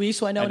 Well, there's Yeah. Luis,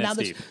 who I know. And And now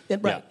then there's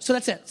Steve. right. Yeah. So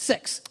that's it.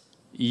 6.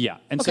 Yeah,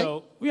 and Okay.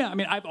 so, yeah, I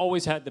mean, I've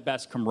always had the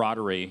best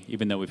camaraderie,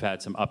 even though we've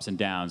had some ups and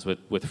downs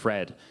with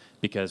Fred,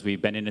 because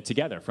we've been in it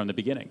together from the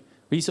beginning.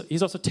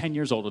 He's also 10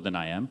 years older than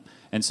I am,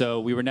 and so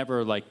we were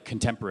never like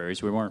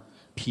contemporaries. We weren't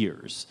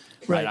peers,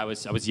 right? Right. I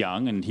was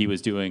young, and he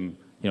was doing,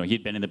 you know,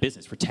 he'd been in the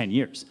business for 10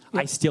 years.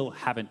 I still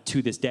haven't,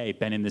 to this day,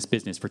 been in this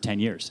business for 10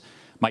 years.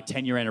 My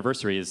 10-year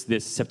anniversary is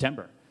this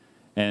September,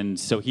 and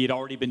so he had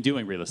already been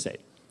doing real estate.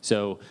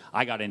 So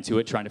I got into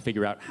it trying to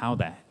figure out how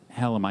the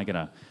hell am I going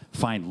to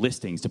find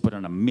listings to put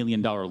on $1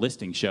 million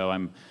listing show.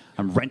 I'm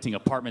renting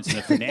apartments in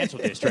the financial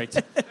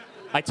district.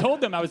 I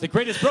told them I was the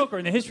greatest broker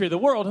in the history of the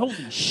world.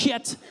 Holy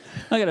shit,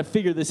 I got to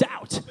figure this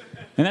out.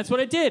 And that's what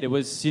I did. It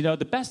was, you know,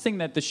 the best thing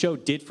that the show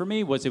did for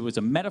me was it was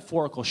a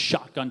metaphorical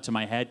shotgun to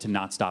my head to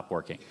not stop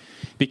working.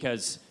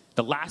 Because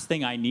the last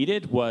thing I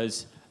needed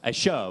was a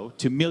show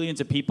to millions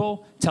of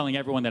people telling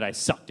everyone that I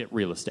sucked at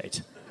real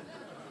estate.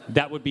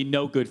 That would be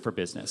no good for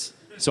business.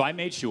 So I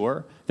made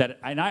sure that,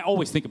 and I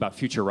always think about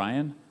future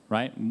Ryan,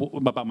 right?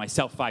 About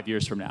myself 5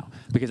 years from now.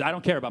 Because I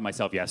don't care about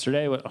myself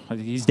yesterday.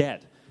 He's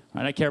dead.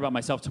 Right? I care about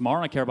myself tomorrow,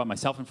 and I care about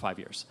myself in 5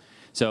 years.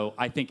 So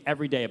I think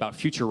every day about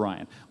future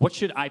Ryan. What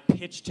should I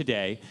pitch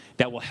today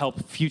that will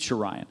help future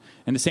Ryan?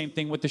 And the same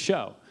thing with the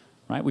show,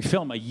 right? We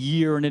film a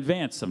year in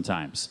advance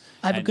sometimes.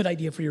 I have a good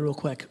idea for you real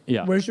quick.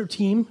 Yeah. Where's your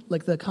team,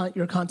 like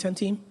your content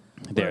team?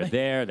 Where are They're they?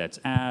 there. That's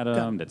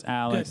Adam. Good. That's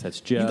Alex. Good.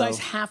 That's Joe. You guys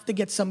have to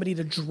get somebody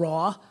to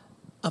draw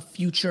a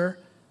future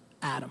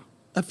Adam.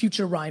 A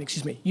future Ryan,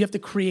 excuse me. You have to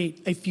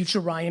create a future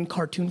Ryan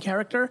cartoon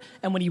character,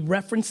 and when you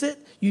reference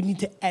it, you need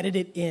to edit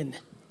it in.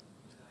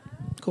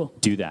 Cool.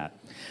 Do that.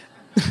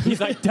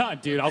 He's like, done,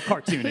 dude. I'll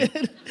cartoon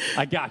it.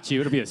 I got you.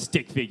 It'll be a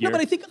stick figure. No,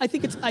 but I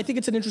think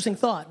it's an interesting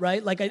thought,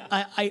 right? Like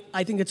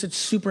I think it's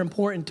super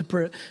important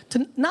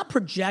to not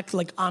project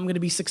like I'm going to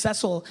be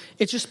successful.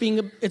 It's just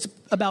it's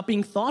about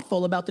being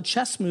thoughtful about the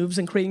chess moves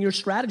and creating your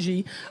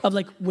strategy of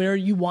like where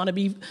you want to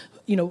be,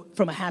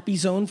 from a happy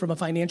zone, from a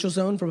financial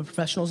zone, from a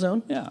professional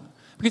zone. Yeah,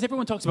 because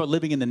everyone talks about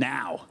living in the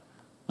now.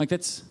 Like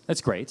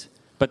that's great.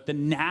 But the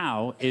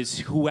now is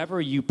whoever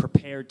you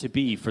prepared to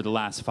be for the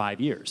last 5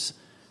 years,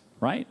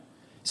 right?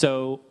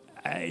 So,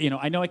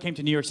 I know I came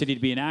to New York City to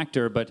be an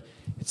actor, but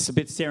it's a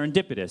bit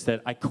serendipitous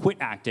that I quit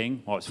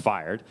acting. Well, I was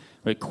fired,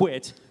 but I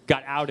quit,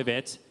 got out of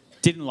it,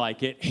 didn't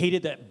like it,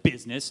 hated that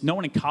business. No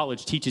one in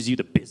college teaches you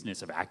the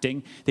business of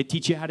acting. They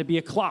teach you how to be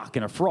a clock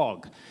and a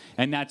frog,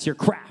 and that's your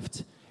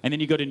craft. And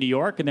then you go to New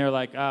York, and they're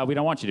like, we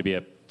don't want you to be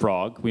a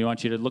frog. We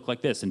want you to look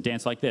like this and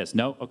dance like this.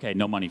 No? Okay,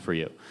 no money for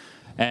you.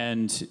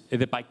 And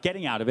that by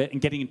getting out of it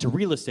and getting into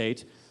real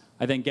estate,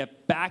 I then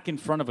get back in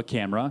front of a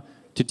camera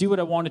to do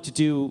what I wanted to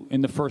do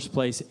in the first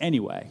place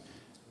anyway,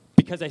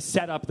 because I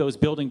set up those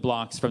building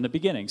blocks from the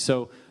beginning.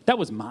 So that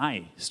was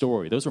my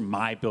story. Those were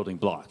my building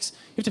blocks.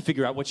 You have to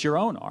figure out what your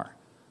own are.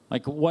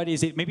 Like, what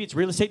is it? Maybe it's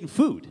real estate and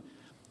food.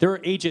 There are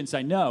agents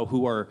I know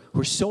who are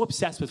so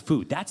obsessed with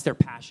food. That's their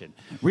passion.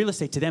 Real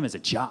estate to them is a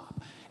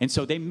job. And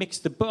so they mix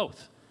the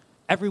both.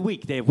 Every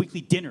week, they have weekly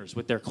dinners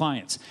with their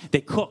clients.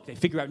 They cook. They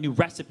figure out new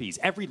recipes.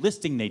 Every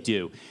listing they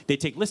do, they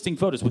take listing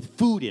photos with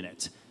food in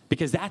it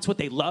because that's what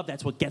they love.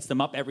 That's what gets them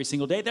up every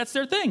single day. That's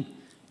their thing.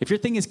 If your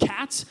thing is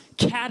cats,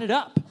 cat it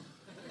up,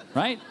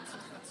 right?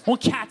 I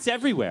want cats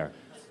everywhere.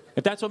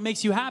 If that's what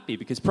makes you happy,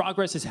 because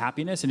progress is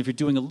happiness, and if you're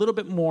doing a little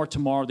bit more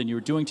tomorrow than you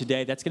were doing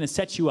today, that's going to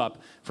set you up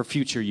for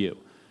future you.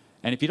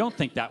 And if you don't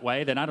think that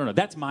way, then I don't know.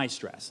 That's my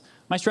stress.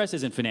 My stress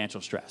isn't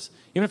financial stress.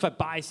 Even if I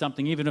buy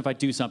something, even if I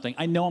do something,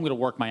 I know I'm going to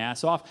work my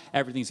ass off.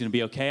 Everything's going to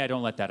be okay. I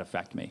don't let that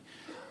affect me.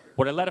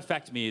 What I let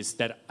affect me is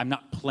that I'm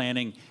not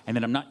planning and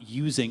that I'm not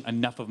using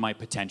enough of my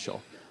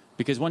potential.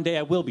 Because one day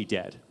I will be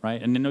dead,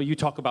 right? And I know you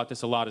talk about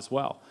this a lot as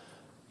well.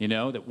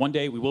 That one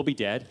day we will be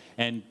dead.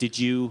 And did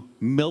you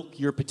milk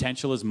your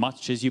potential as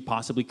much as you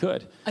possibly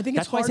could? I think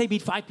that's why I say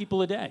meet 5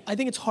 people a day. I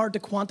think it's hard to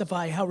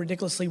quantify how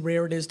ridiculously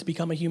rare it is to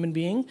become a human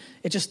being.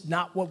 It's just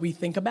not what we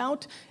think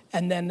about.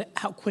 And then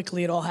how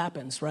quickly it all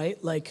happens,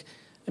 right? Like,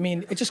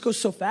 it just goes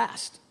so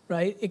fast,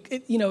 right?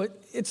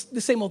 It's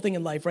the same old thing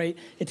in life, right?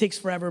 It takes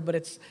forever, but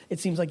it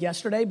seems like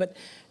yesterday. But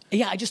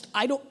yeah,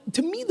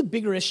 to me, the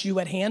bigger issue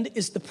at hand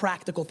is the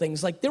practical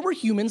things. Like, there were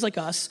humans like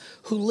us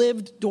who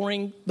lived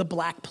during the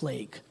Black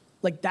Plague.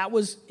 Like, that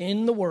was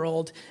in the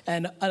world,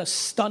 and a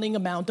stunning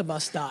amount of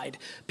us died.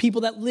 People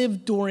that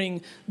lived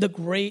during the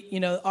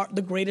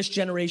the greatest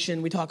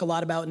generation we talk a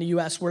lot about in the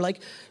U.S. were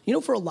like,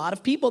 for a lot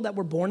of people that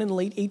were born in the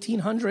late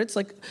 1800s,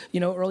 like,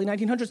 early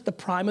 1900s, the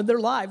prime of their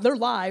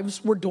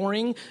lives were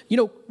during,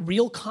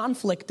 real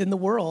conflict in the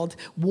world,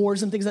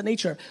 wars and things of that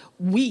nature.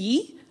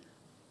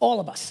 All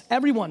of us,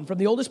 everyone, from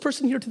the oldest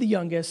person here to the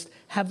youngest,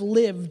 have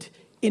lived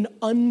in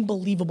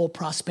unbelievable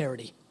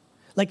prosperity.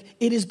 Like,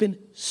 it has been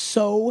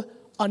so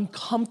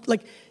uncomfortable.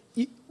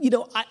 Like,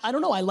 I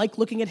don't know. I like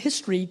looking at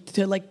history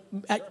to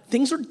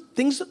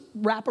things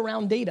wrap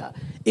around data.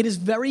 It is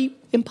very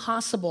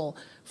impossible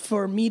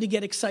for me to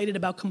get excited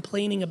about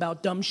complaining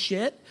about dumb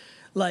shit.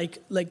 Like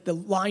the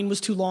line was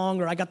too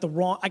long, or I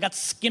got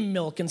skim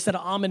milk instead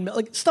of almond milk.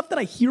 Like, stuff that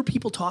I hear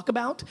people talk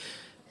about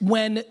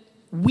when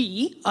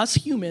we, us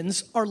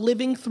humans, are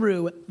living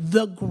through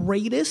the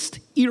greatest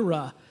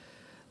era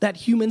that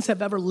humans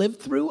have ever lived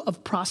through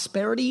of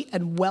prosperity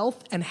and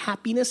wealth and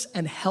happiness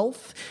and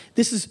health.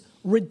 This is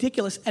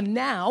ridiculous. And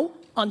now,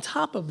 on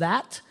top of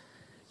that,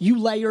 you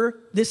layer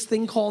this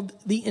thing called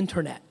the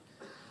internet,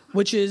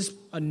 which is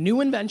a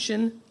new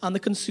invention on the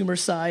consumer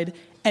side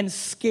and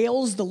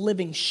scales the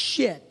living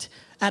shit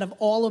out of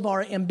all of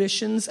our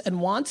ambitions and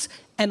wants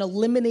and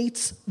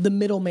eliminates the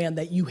middleman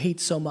that you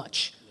hate so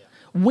much.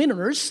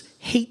 Winners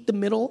hate the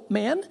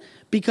middleman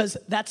because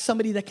that's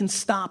somebody that can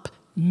stop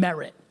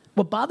merit.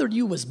 What bothered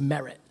you was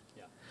merit.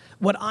 Yeah.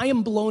 What I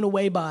am blown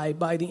away by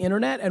the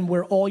internet and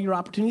where all your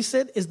opportunities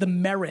sit is the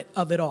merit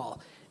of it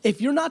all. If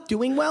you're not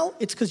doing well,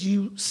 it's because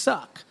you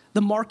suck.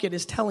 The market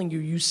is telling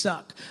you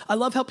suck. I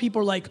love how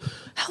people are like,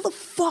 how the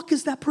fuck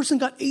is that person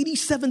got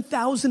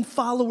 87,000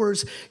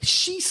 followers?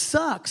 She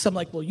sucks. I'm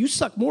like, well, you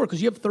suck more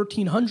because you have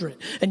 1,300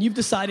 and you've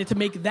decided to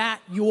make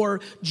that your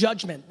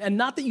judgment. And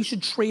not that you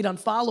should trade on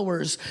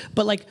followers,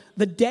 but like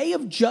the day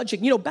of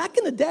judging, back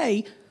in the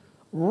day,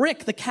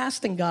 Rick, the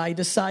casting guy,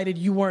 decided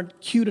you weren't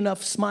cute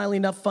enough, smiley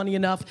enough, funny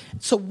enough.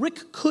 So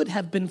Rick could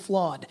have been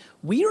flawed.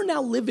 We are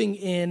now living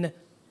in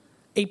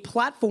a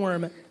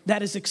platform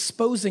that is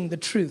exposing the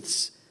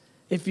truths.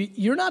 If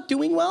you're not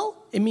doing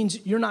well, it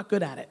means you're not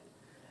good at it.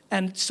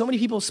 And so many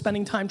people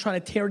spending time trying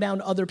to tear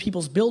down other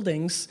people's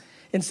buildings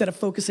instead of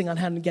focusing on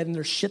how to get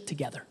their shit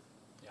together.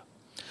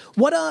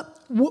 Yeah.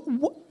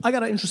 I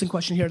got an interesting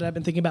question here that I've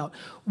been thinking about.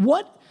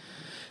 What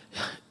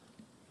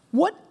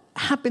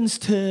happens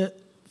to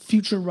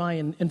future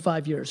Ryan in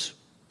 5 years?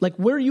 Like,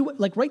 where are you,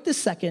 like right this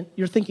second,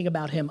 you're thinking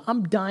about him.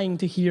 I'm dying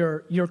to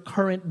hear your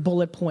current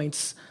bullet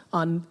points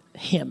on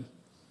him.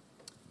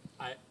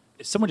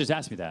 Someone just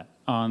asked me that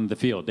on the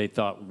field. They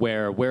thought,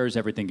 where is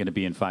everything going to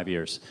be in 5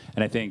 years?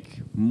 And I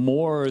think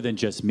more than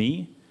just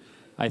me,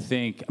 I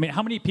mean,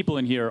 how many people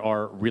in here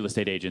are real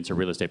estate agents or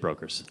real estate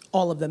brokers?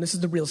 All of them. This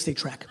is the real estate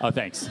track. Oh,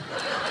 thanks.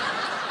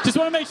 Just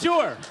want to make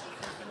sure.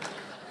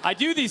 I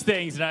do these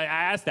things, and I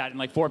asked that, and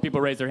like 4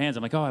 people raised their hands.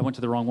 I'm like, oh, I went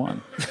to the wrong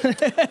one.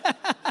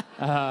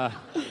 I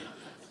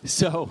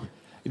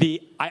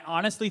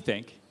honestly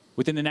think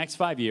within the next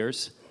 5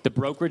 years, the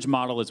brokerage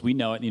model as we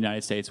know it in the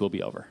United States will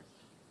be over.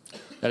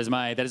 That is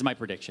my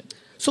prediction.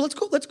 So let's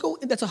go.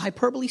 That's a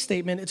hyperbole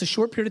statement. It's a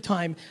short period of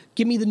time.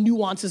 Give me the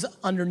nuances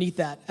underneath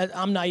that.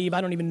 I'm naive. I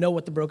don't even know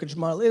what the brokerage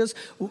model is.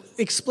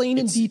 Explain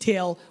in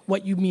detail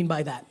what you mean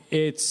by that.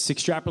 It's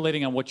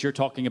extrapolating on what you're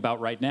talking about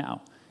right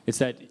now. It's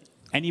that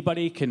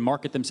anybody can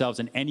market themselves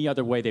in any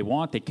other way they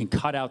want. They can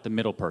cut out the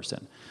middle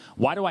person.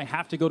 Why do I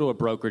have to go to a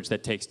brokerage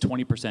that takes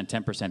 20%,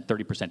 10%,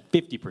 30%,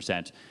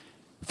 50%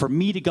 for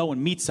me to go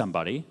and meet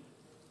somebody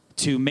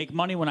to make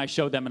money when I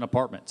show them an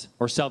apartment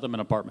or sell them an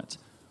apartment?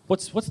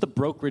 What's the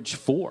brokerage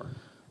for?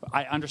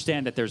 I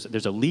understand that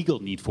there's a legal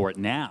need for it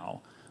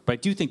now, but I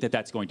do think that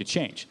that's going to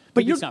change.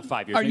 But maybe it's not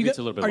 5 years. Maybe it's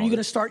a little bit longer. Are you going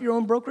to start your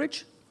own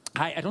brokerage?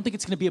 I don't think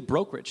it's going to be a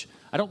brokerage.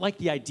 I don't like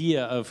the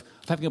idea of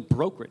having a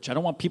brokerage. I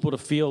don't want people to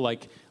feel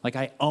like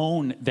I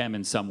own them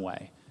in some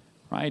way,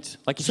 right?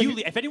 Like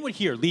if anyone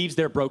here leaves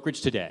their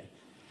brokerage today,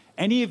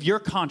 any of your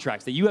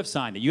contracts that you have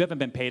signed that you haven't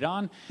been paid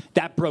on,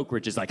 that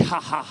brokerage is like, ha,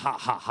 ha, ha,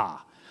 ha,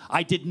 ha.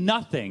 I did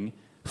nothing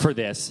for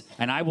this,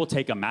 and I will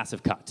take a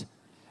massive cut.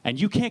 And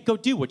you can't go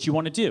do what you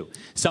want to do.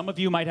 Some of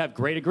you might have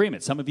great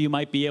agreements. Some of you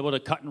might be able to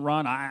cut and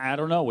run. I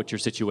don't know what your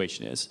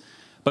situation is.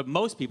 But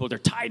most people, they're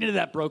tied into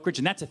that brokerage,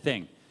 and that's a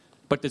thing.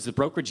 But does the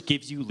brokerage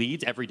give you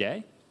leads every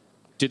day?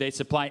 Do they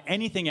supply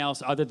anything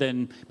else other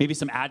than maybe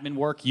some admin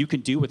work you can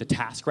do with a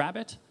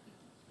TaskRabbit,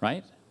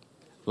 right?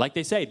 Like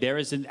they say, there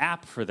is an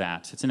app for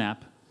that. It's an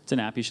app. It's an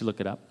app. You should look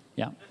it up.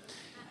 Yeah.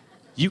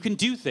 You can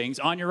do things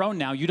on your own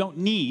now. You don't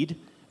need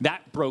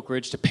that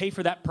brokerage to pay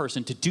for that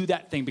person to do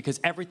that thing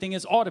because everything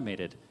is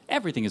automated.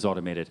 Everything is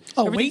automated.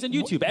 Everything's on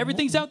YouTube.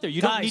 Everything's out there.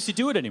 You don't need to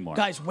do it anymore.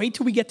 Guys, wait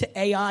till we get to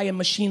AI and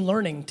machine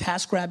learning.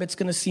 TaskRabbit's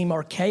going to seem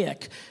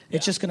archaic.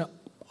 It's just going to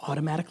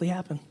automatically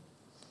happen.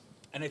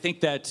 And I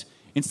think that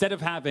instead of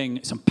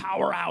having some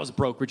powerhouse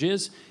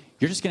brokerages,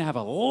 you're just going to have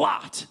a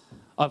lot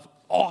of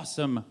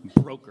awesome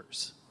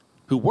brokers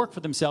who work for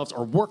themselves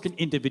or work in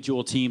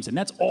individual teams, and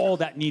that's all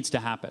that needs to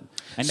happen.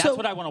 And that's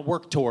what I want to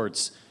work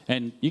towards.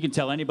 And you can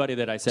tell anybody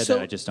that I said that,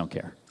 I just don't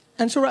care.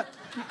 And so,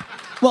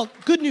 well,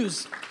 good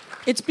news.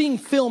 It's being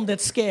filmed at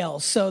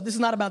scale, so this is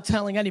not about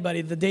telling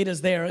anybody. The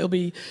data's there. It'll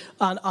be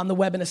on the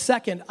web in a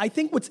second. I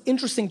think what's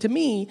interesting to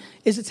me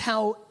is it's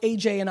how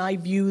AJ and I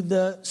view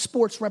the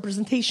sports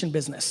representation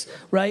business,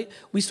 right?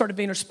 We started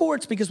Vayner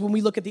Sports because when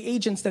we look at the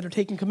agents that are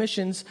taking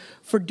commissions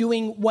for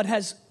doing what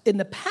has in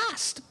the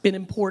past been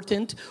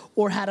important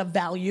or had a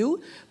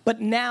value, but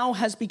now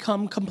has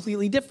become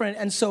completely different.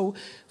 And so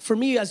for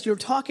me, as you're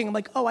talking, I'm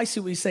like, oh, I see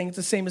what he's saying. It's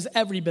the same as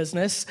every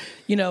business,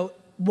 you know.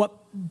 What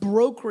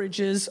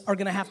brokerages are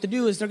going to have to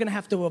do is they're going to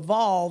have to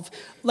evolve.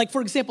 Like,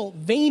 for example,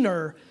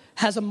 Vayner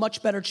has a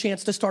much better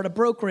chance to start a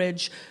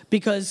brokerage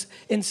because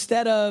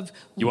instead of...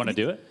 You want to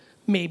do it?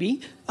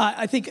 Maybe.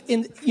 I think,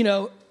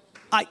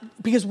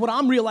 because what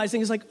I'm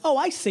realizing is like, oh,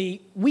 I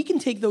see. We can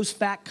take those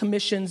fat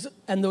commissions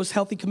and those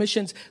healthy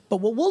commissions, but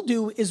what we'll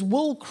do is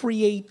we'll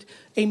create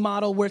a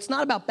model where it's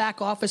not about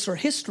back office or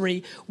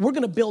history. We're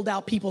going to build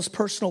out people's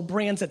personal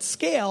brands at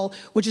scale,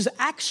 which is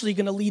actually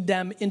going to lead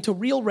them into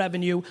real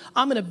revenue.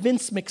 I'm going to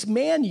Vince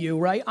McMahon you,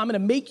 right? I'm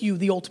going to make you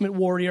the Ultimate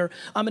Warrior.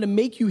 I'm going to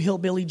make you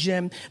Hillbilly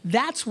Jim.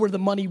 That's where the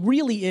money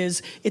really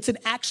is. It's in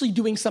actually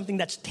doing something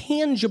that's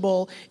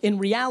tangible in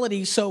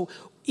reality. So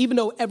even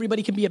though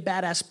everybody can be a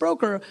badass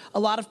broker, a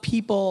lot of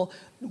people,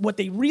 what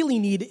they really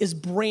need is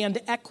brand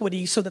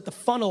equity so that the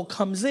funnel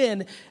comes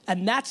in,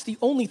 and that's the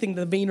only thing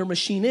the Vayner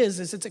machine is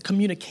it's a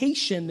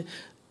communication,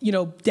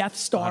 Death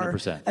Star.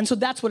 100%. And so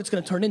that's what it's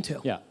going to turn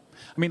into. Yeah.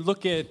 I mean,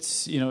 look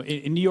at,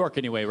 in New York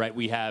anyway, right,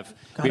 we have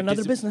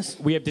another business.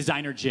 We have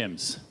designer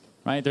gyms.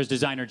 Right? There's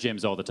designer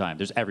gyms all the time.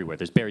 There's everywhere.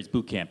 There's Barry's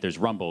Boot Camp. There's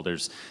Rumble.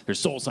 There's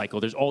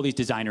SoulCycle. There's all these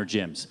designer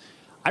gyms.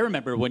 I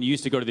remember when you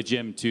used to go to the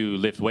gym to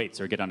lift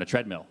weights or get on a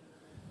treadmill.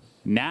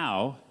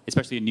 Now,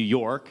 especially in New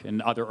York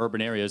and other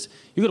urban areas,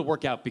 you go to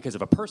work out because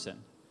of a person.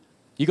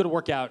 You go to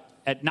work out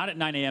not at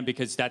 9 a.m.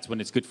 because that's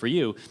when it's good for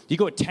you. You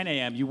go at 10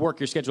 a.m., you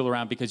work your schedule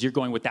around because you're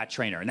going with that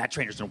trainer, and that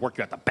trainer's going to work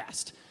you out the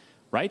best,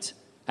 right?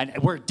 And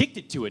we're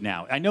addicted to it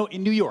now. I know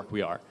in New York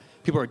we are.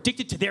 People are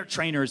addicted to their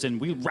trainers,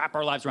 and we wrap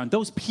our lives around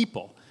those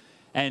people.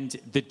 And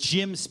the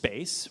gym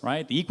space,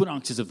 right, the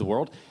Equinoxes of the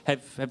world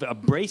have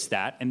embraced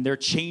that, and they're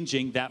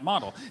changing that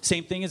model.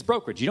 Same thing as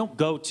brokerage. You don't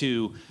go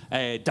to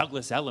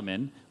Douglas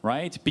Elliman,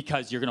 right,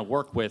 because you're going to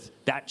work with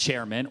that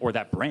chairman or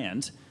that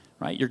brand,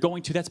 right? You're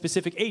going to that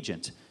specific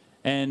agent.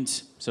 And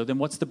so then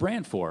what's the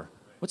brand for?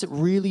 What's it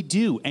really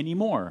do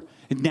anymore?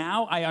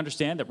 Now I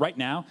understand that right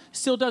now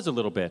still does a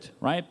little bit,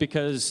 right?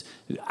 Because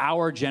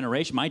our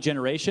generation, my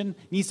generation,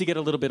 needs to get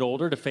a little bit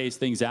older to phase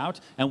things out,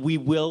 and we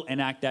will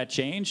enact that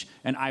change,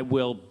 and I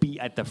will be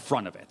at the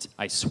front of it,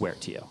 I swear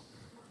to you.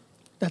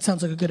 That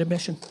sounds like a good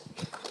admission.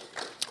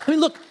 I mean,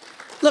 look,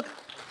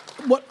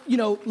 what,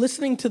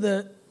 listening to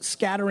the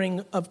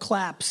scattering of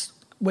claps,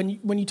 when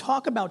you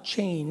talk about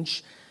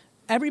change,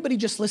 everybody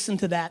just listened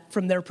to that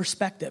from their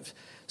perspective.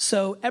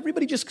 So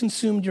everybody just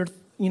consumed your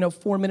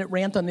 4-minute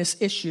rant on this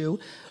issue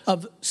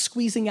of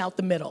squeezing out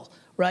the middle,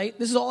 right?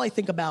 This is all I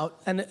think about,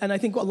 and I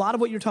think a lot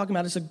of what you're talking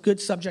about is a good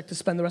subject to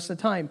spend the rest of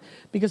the time,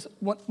 because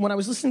when I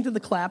was listening to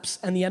the claps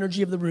and the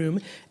energy of the room,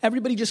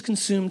 everybody just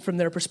consumed from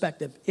their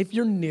perspective. If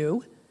you're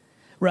new,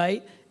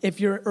 right?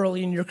 If you're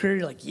early in your career,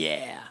 you're like,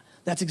 yeah,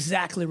 that's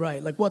exactly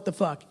right. Like, what the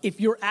fuck?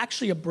 If you're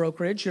actually a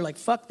brokerage, you're like,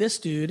 fuck this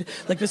dude.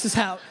 Like, this is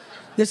how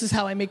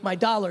I make my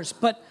dollars.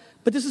 But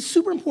this is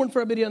super important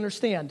for everybody to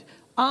understand.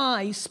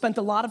 I spent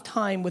a lot of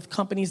time with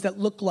companies that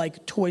look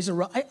like Toys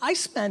R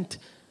Us.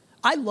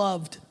 I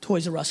loved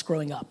Toys R Us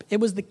growing up. It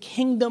was the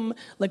kingdom.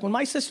 Like when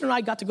my sister and I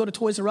got to go to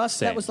Toys R Us,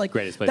 that was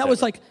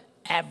like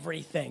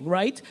everything,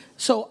 right?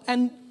 So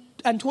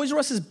and Toys R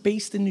Us is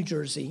based in New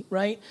Jersey,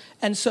 right?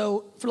 And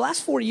so for the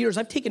last 4 years,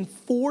 I've taken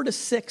 4 to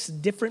 6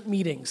 different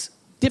meetings,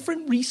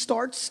 different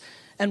restarts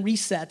and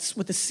resets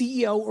with the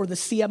CEO or the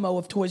CMO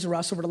of Toys R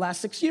Us over the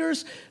last 6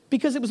 years,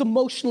 because it was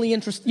emotionally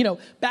interesting,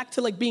 back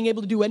to like being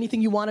able to do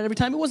anything you wanted every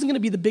time. It wasn't gonna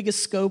be the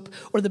biggest scope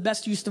or the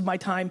best use of my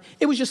time.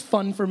 It was just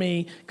fun for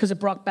me because it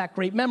brought back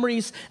great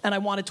memories, and I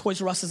wanted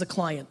Toys R Us as a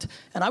client.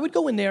 And I would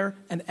go in there,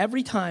 and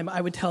every time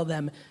I would tell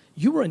them,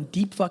 you were in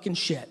deep fucking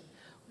shit.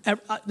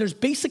 There's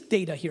basic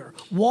data here.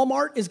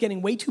 Walmart is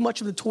getting way too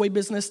much of the toy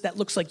business that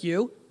looks like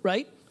you,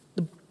 right?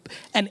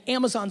 And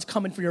Amazon's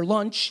coming for your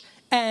lunch,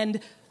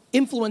 and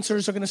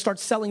influencers are going to start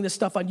selling this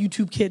stuff on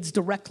YouTube Kids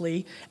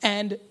directly,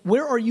 and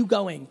where are you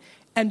going?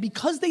 And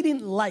because they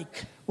didn't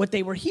like what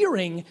they were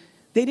hearing,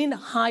 they didn't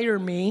hire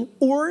me,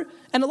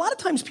 and a lot of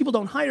times people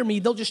don't hire me,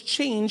 they'll just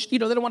change, they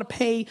don't want to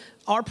pay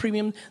our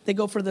premium, they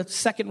go for the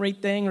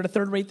second-rate thing or the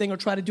third-rate thing or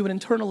try to do it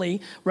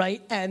internally,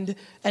 right, and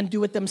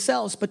do it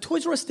themselves. But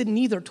Toys R Us didn't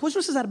either. Toys R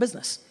Us is out of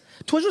business.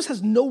 Toys R Us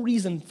has no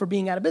reason for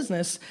being out of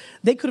business.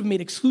 They could have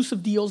made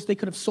exclusive deals. They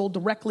could have sold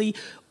directly.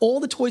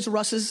 All the Toys R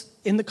Us's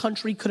in the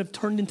country could have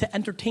turned into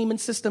entertainment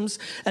systems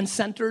and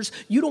centers.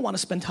 You don't want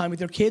to spend time with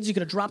your kids. You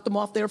could have dropped them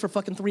off there for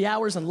fucking 3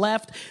 hours and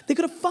left. They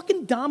could have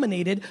fucking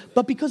dominated,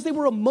 but because they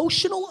were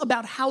emotional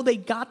about how they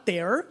got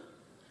there.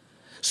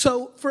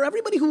 So for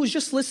everybody who was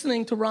just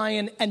listening to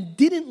Ryan and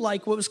didn't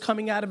like what was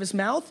coming out of his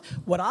mouth,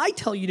 what I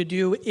tell you to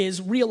do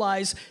is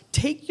realize,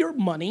 take your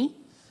money,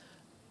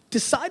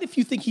 decide if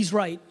you think he's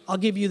right. I'll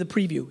give you the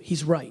preview.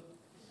 He's right.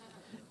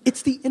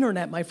 It's the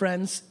internet, my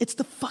friends. It's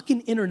the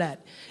fucking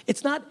internet.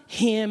 It's not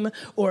him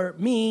or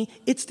me.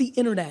 It's the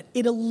internet.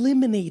 It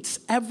eliminates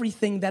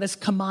everything that is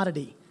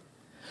commodity.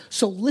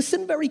 So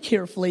listen very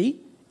carefully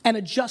and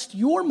adjust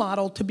your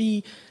model to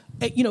be,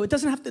 it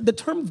doesn't have to, the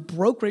term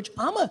brokerage,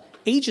 I'm a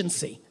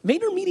agency.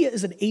 VaynerMedia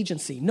is an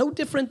agency, no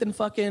different than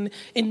fucking,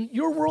 in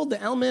your world,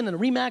 the Elman and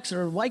Remax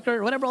or Weicker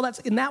or whatever all that's,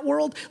 in that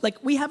world,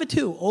 like we have it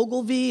too,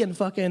 Ogilvy and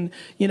fucking,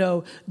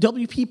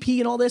 WPP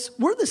and all this.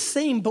 We're the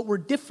same, but we're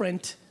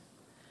different.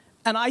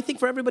 And I think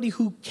for everybody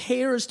who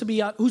cares to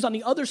be, who's on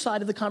the other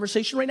side of the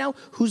conversation right now,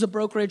 who's a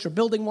brokerage or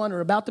building one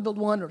or about to build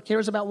one or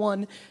cares about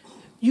one,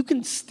 you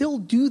can still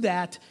do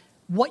that.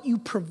 What you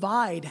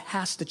provide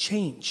has to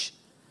change.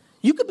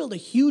 You could build a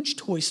huge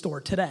toy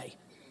store today,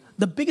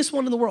 the biggest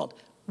one in the world.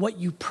 What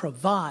you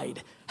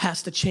provide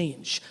has to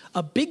change.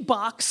 A big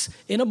box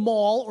in a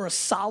mall or a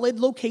solid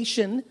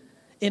location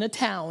in a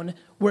town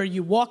where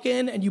you walk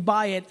in and you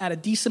buy it at a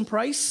decent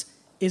price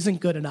isn't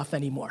good enough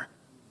anymore.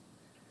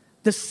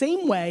 The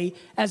same way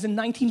as in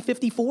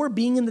 1954,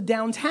 being in the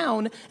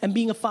downtown and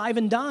being a 5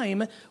 and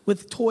dime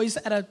with toys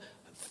at a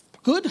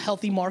good,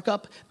 healthy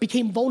markup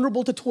became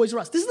vulnerable to Toys R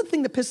Us. This is the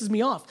thing that pisses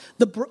me off.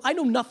 I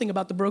know nothing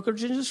about the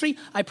brokerage industry.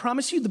 I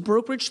promise you the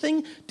brokerage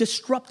thing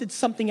disrupted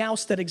something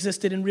else that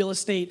existed in real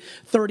estate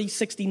 30,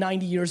 60,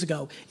 90 years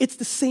ago. It's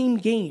the same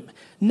game.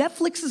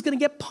 Netflix is going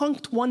to get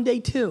punked one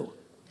day too.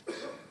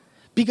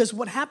 Because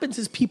what happens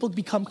is people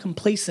become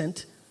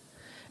complacent.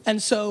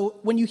 And so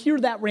when you hear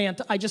that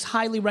rant, I just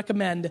highly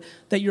recommend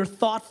that you're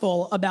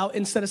thoughtful about,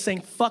 instead of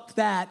saying, fuck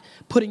that,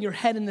 putting your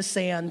head in the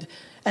sand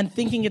and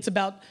thinking it's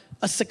about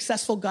a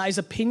successful guy's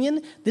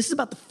opinion. This is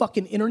about the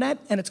fucking internet,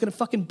 and it's gonna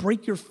fucking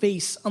break your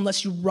face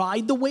unless you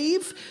ride the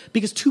wave,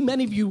 because too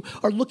many of you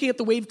are looking at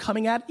the wave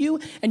coming at you,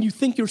 and you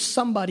think you're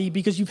somebody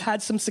because you've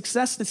had some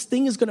success. This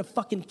thing is gonna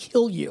fucking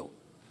kill you.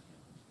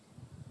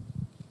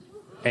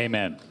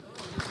 Amen.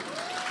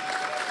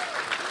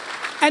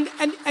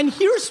 And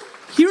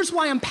here's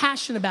why I'm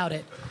passionate about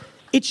it.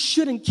 It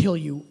shouldn't kill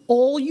you.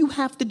 All you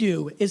have to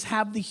do is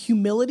have the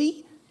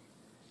humility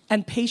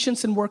and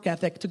patience and work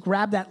ethic to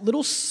grab that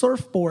little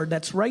surfboard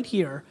that's right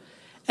here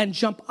and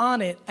jump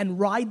on it and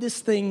ride this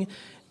thing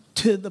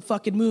to the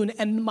fucking moon.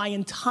 And my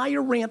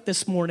entire rant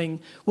this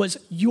morning was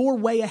you're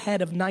way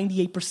ahead of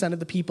 98% of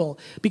the people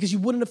because you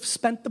wouldn't have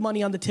spent the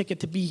money on the ticket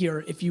to be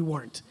here if you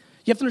weren't.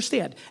 You have to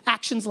understand,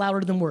 action's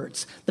louder than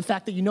words. The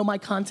fact that you know my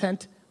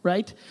content,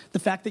 right? The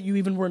fact that you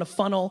even were in a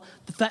funnel,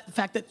 the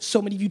fact that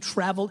so many of you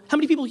traveled. How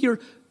many people here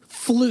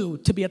flew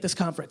to be at this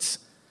conference?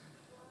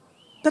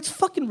 That's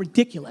fucking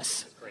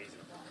ridiculous.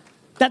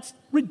 That's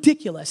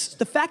ridiculous.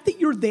 The fact that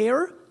you're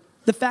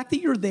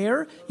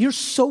there, you're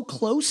so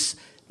close.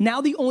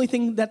 Now the only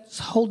thing that's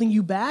holding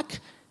you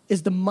back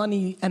is the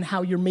money and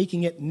how you're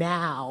making it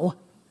now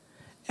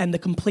and the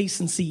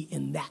complacency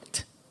in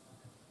that.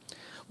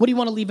 What do you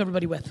want to leave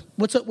everybody with?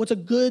 What's a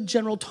good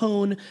general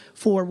tone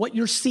for what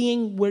you're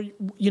seeing where,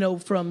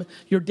 from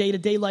your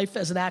day-to-day life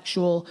as an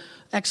actual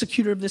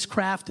executor of this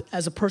craft,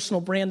 as a personal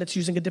brand that's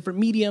using a different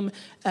medium,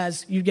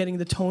 as you're getting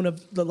the tone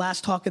of the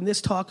last talk and this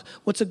talk?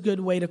 What's a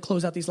good way to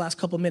close out these last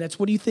couple of minutes?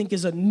 What do you think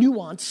is a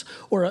nuance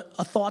or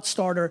a thought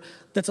starter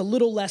that's a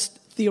little less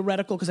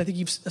theoretical, because I think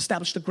you've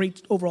established a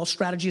great overall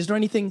strategy? Is there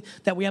anything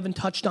that we haven't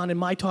touched on in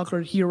my talk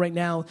or here right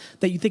now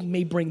that you think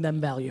may bring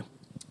them value?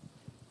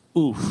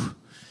 Oof.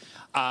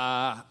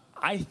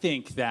 I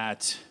think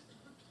that,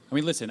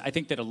 I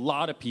think that a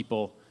lot of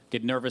people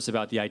get nervous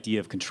about the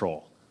idea of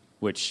control,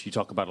 which you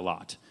talk about a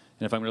lot.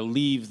 And if I'm going to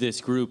leave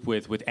this group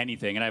with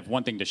anything, and I have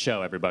one thing to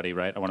show everybody,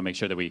 right? I want to make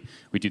sure that we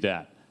do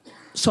that.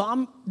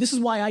 So this is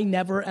why I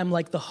never am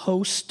like the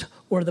host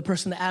or the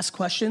person to ask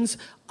questions.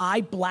 I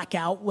black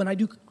out when I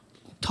do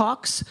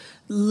talks.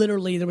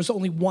 Literally, there was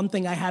only one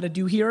thing I had to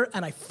do here,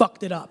 and I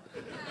fucked it up.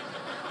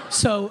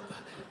 So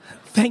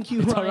thank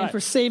you, Ryan,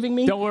 for saving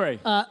me. Don't worry.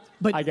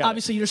 But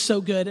obviously, you're so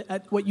good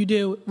at what you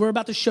do. We're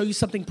about to show you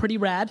something pretty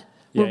rad.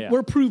 We're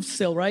approved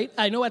still, right?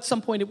 I know at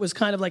some point it was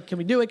kind of like, can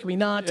we do it? Can we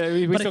not?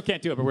 We still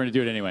can't do it, but we're going to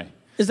do it anyway.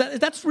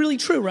 That's really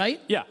true, right?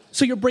 Yeah.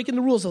 So you're breaking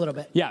the rules a little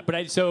bit. Yeah,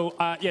 but so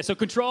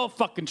control,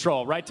 fuck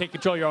control, right? Take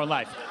control of your own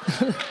life.